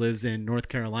 so-and-so who lives in North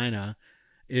Carolina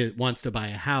wants to buy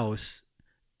a house,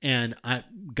 and I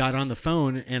got on the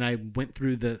phone and I went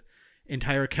through the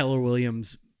entire Keller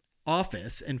Williams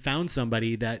office and found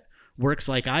somebody that works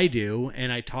like I do,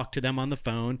 and I talked to them on the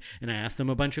phone and I asked them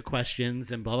a bunch of questions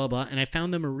and blah blah blah, and I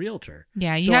found them a realtor.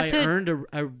 Yeah, you so have I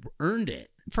to earned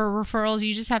it. For referrals,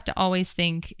 you just have to always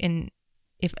think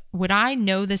would I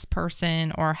know this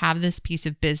person or have this piece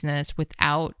of business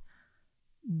without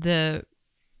the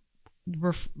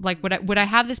would I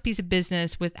have this piece of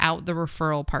business without the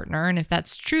referral partner? And if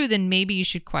that's true, then maybe you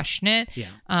should question it.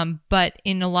 Yeah. But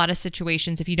in a lot of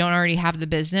situations, if you don't already have the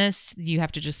business, you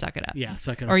have to just suck it up. Yeah,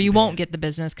 suck it up. Or you and won't pay it. get the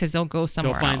business because they'll go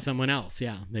somewhere They'll find else. someone else.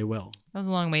 Yeah, they will. That was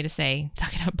a long way to say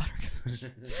suck it up,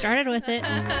 Buttercup. Started with it.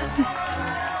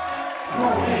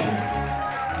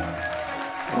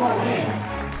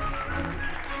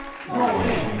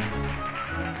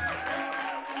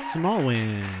 Small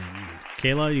win.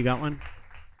 Kayla, you got one?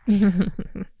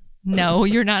 No,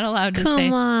 you're not allowed to say.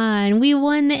 Come on. We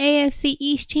won the AFC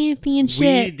East Championship.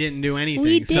 We didn't do anything.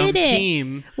 We Some did it.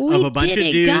 team We of a bunch did of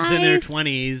it, dudes in their guys.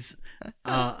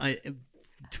 20s,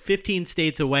 15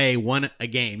 states away, won a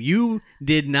game. You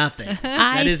did nothing. I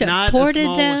That is not a supported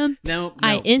small them. No,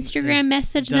 I Instagram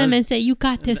messaged them and said, you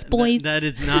got this, boys. That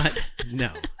is not.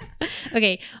 No.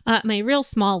 Okay. My real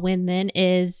small win then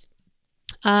is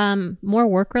more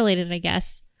work related, I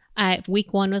guess.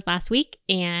 Week 1 was last week,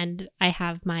 and I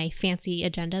have my fancy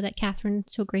agenda that Catherine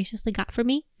so graciously got for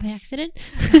me by accident.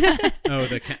 Oh,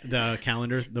 the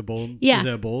calendar, the bold. Yeah. Is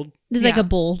it a bold? There's like Yeah. a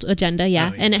bold agenda,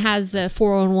 yeah. Oh, yeah. And it has the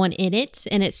 401 in it,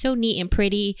 and it's so neat and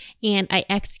pretty. And I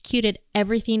executed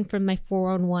everything from my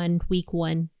 401 week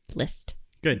 1 list.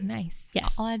 Good. Nice.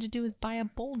 Yes. All I had to do was buy a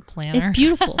bold planner. It's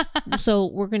beautiful. So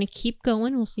we're going to keep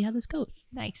going. We'll see how this goes.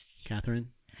 Nice. Catherine?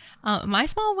 My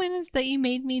small win is that you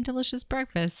made me delicious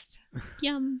breakfast.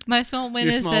 Yum. My small win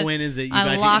Your is small that win is that you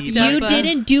I got locked to eat. up You a-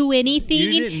 didn't do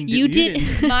anything. You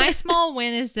didn't. my small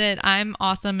win is that I'm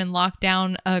awesome and locked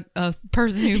down a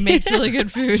person who makes really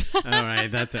good food. All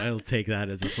right, I'll take that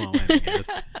as a small win, I guess.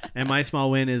 And my small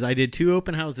win is I did 2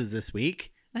 open houses this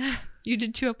week. You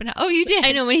did 2 open houses. Oh, you did.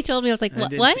 I know when he told me, I was like, I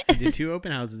what? did 2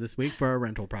 open houses this week for our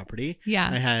rental property. Yeah.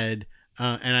 I had,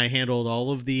 and I handled all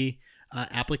of the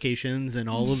applications and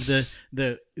all of the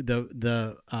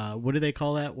what do they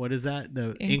call that? What is that?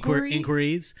 The Inquiry?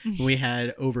 inquiries. We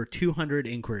had over 200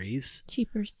 inquiries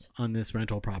Cheapers. on this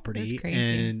rental property. That's crazy.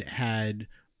 And had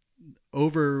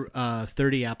over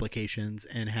 30 applications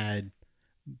and had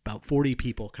about 40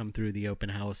 people come through the open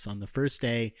house on the first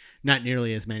day. Not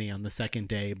nearly as many on the second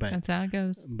day, but That's how it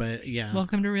goes. yeah.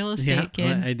 Welcome to real estate,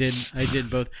 Yeah, kid. I did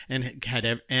both, and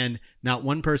and not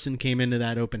one person came into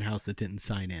that open house that didn't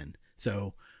sign in.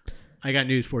 So I got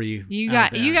news for you. You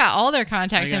out got there. all their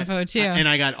contact I got- info too. and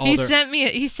I got all he their.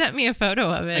 sent me a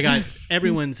photo of it. I got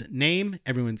everyone's name,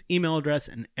 everyone's email address,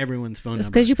 and everyone's phone It's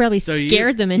number. because you probably So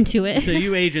scared them into it. So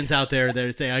you agents out there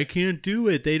that say I can't do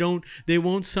it, they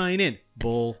won't sign in.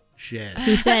 Bullshit.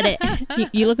 He said it.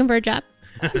 You looking for a job?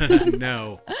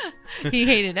 No. He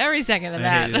hated every second of I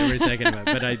that. hated every second of it,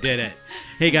 but I did it.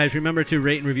 Hey guys, remember to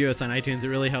rate and review us on iTunes. It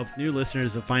really helps new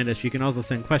listeners to find us. You can also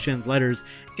send questions, letters,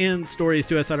 and stories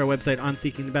to us at our website on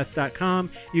seekingthebest.com.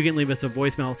 You can leave us a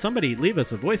voicemail. Somebody leave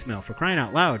us a voicemail, for crying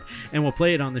out loud, and we'll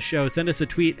play it on the show. Send us a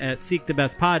tweet at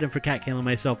seekthebestpod. And for Kat, Kayla, and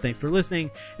myself, thanks for listening,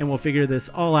 and we'll figure this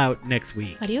all out next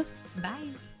week. Adios. Bye.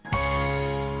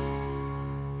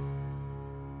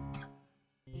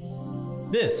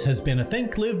 This has been a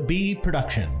Think Live Be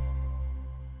production.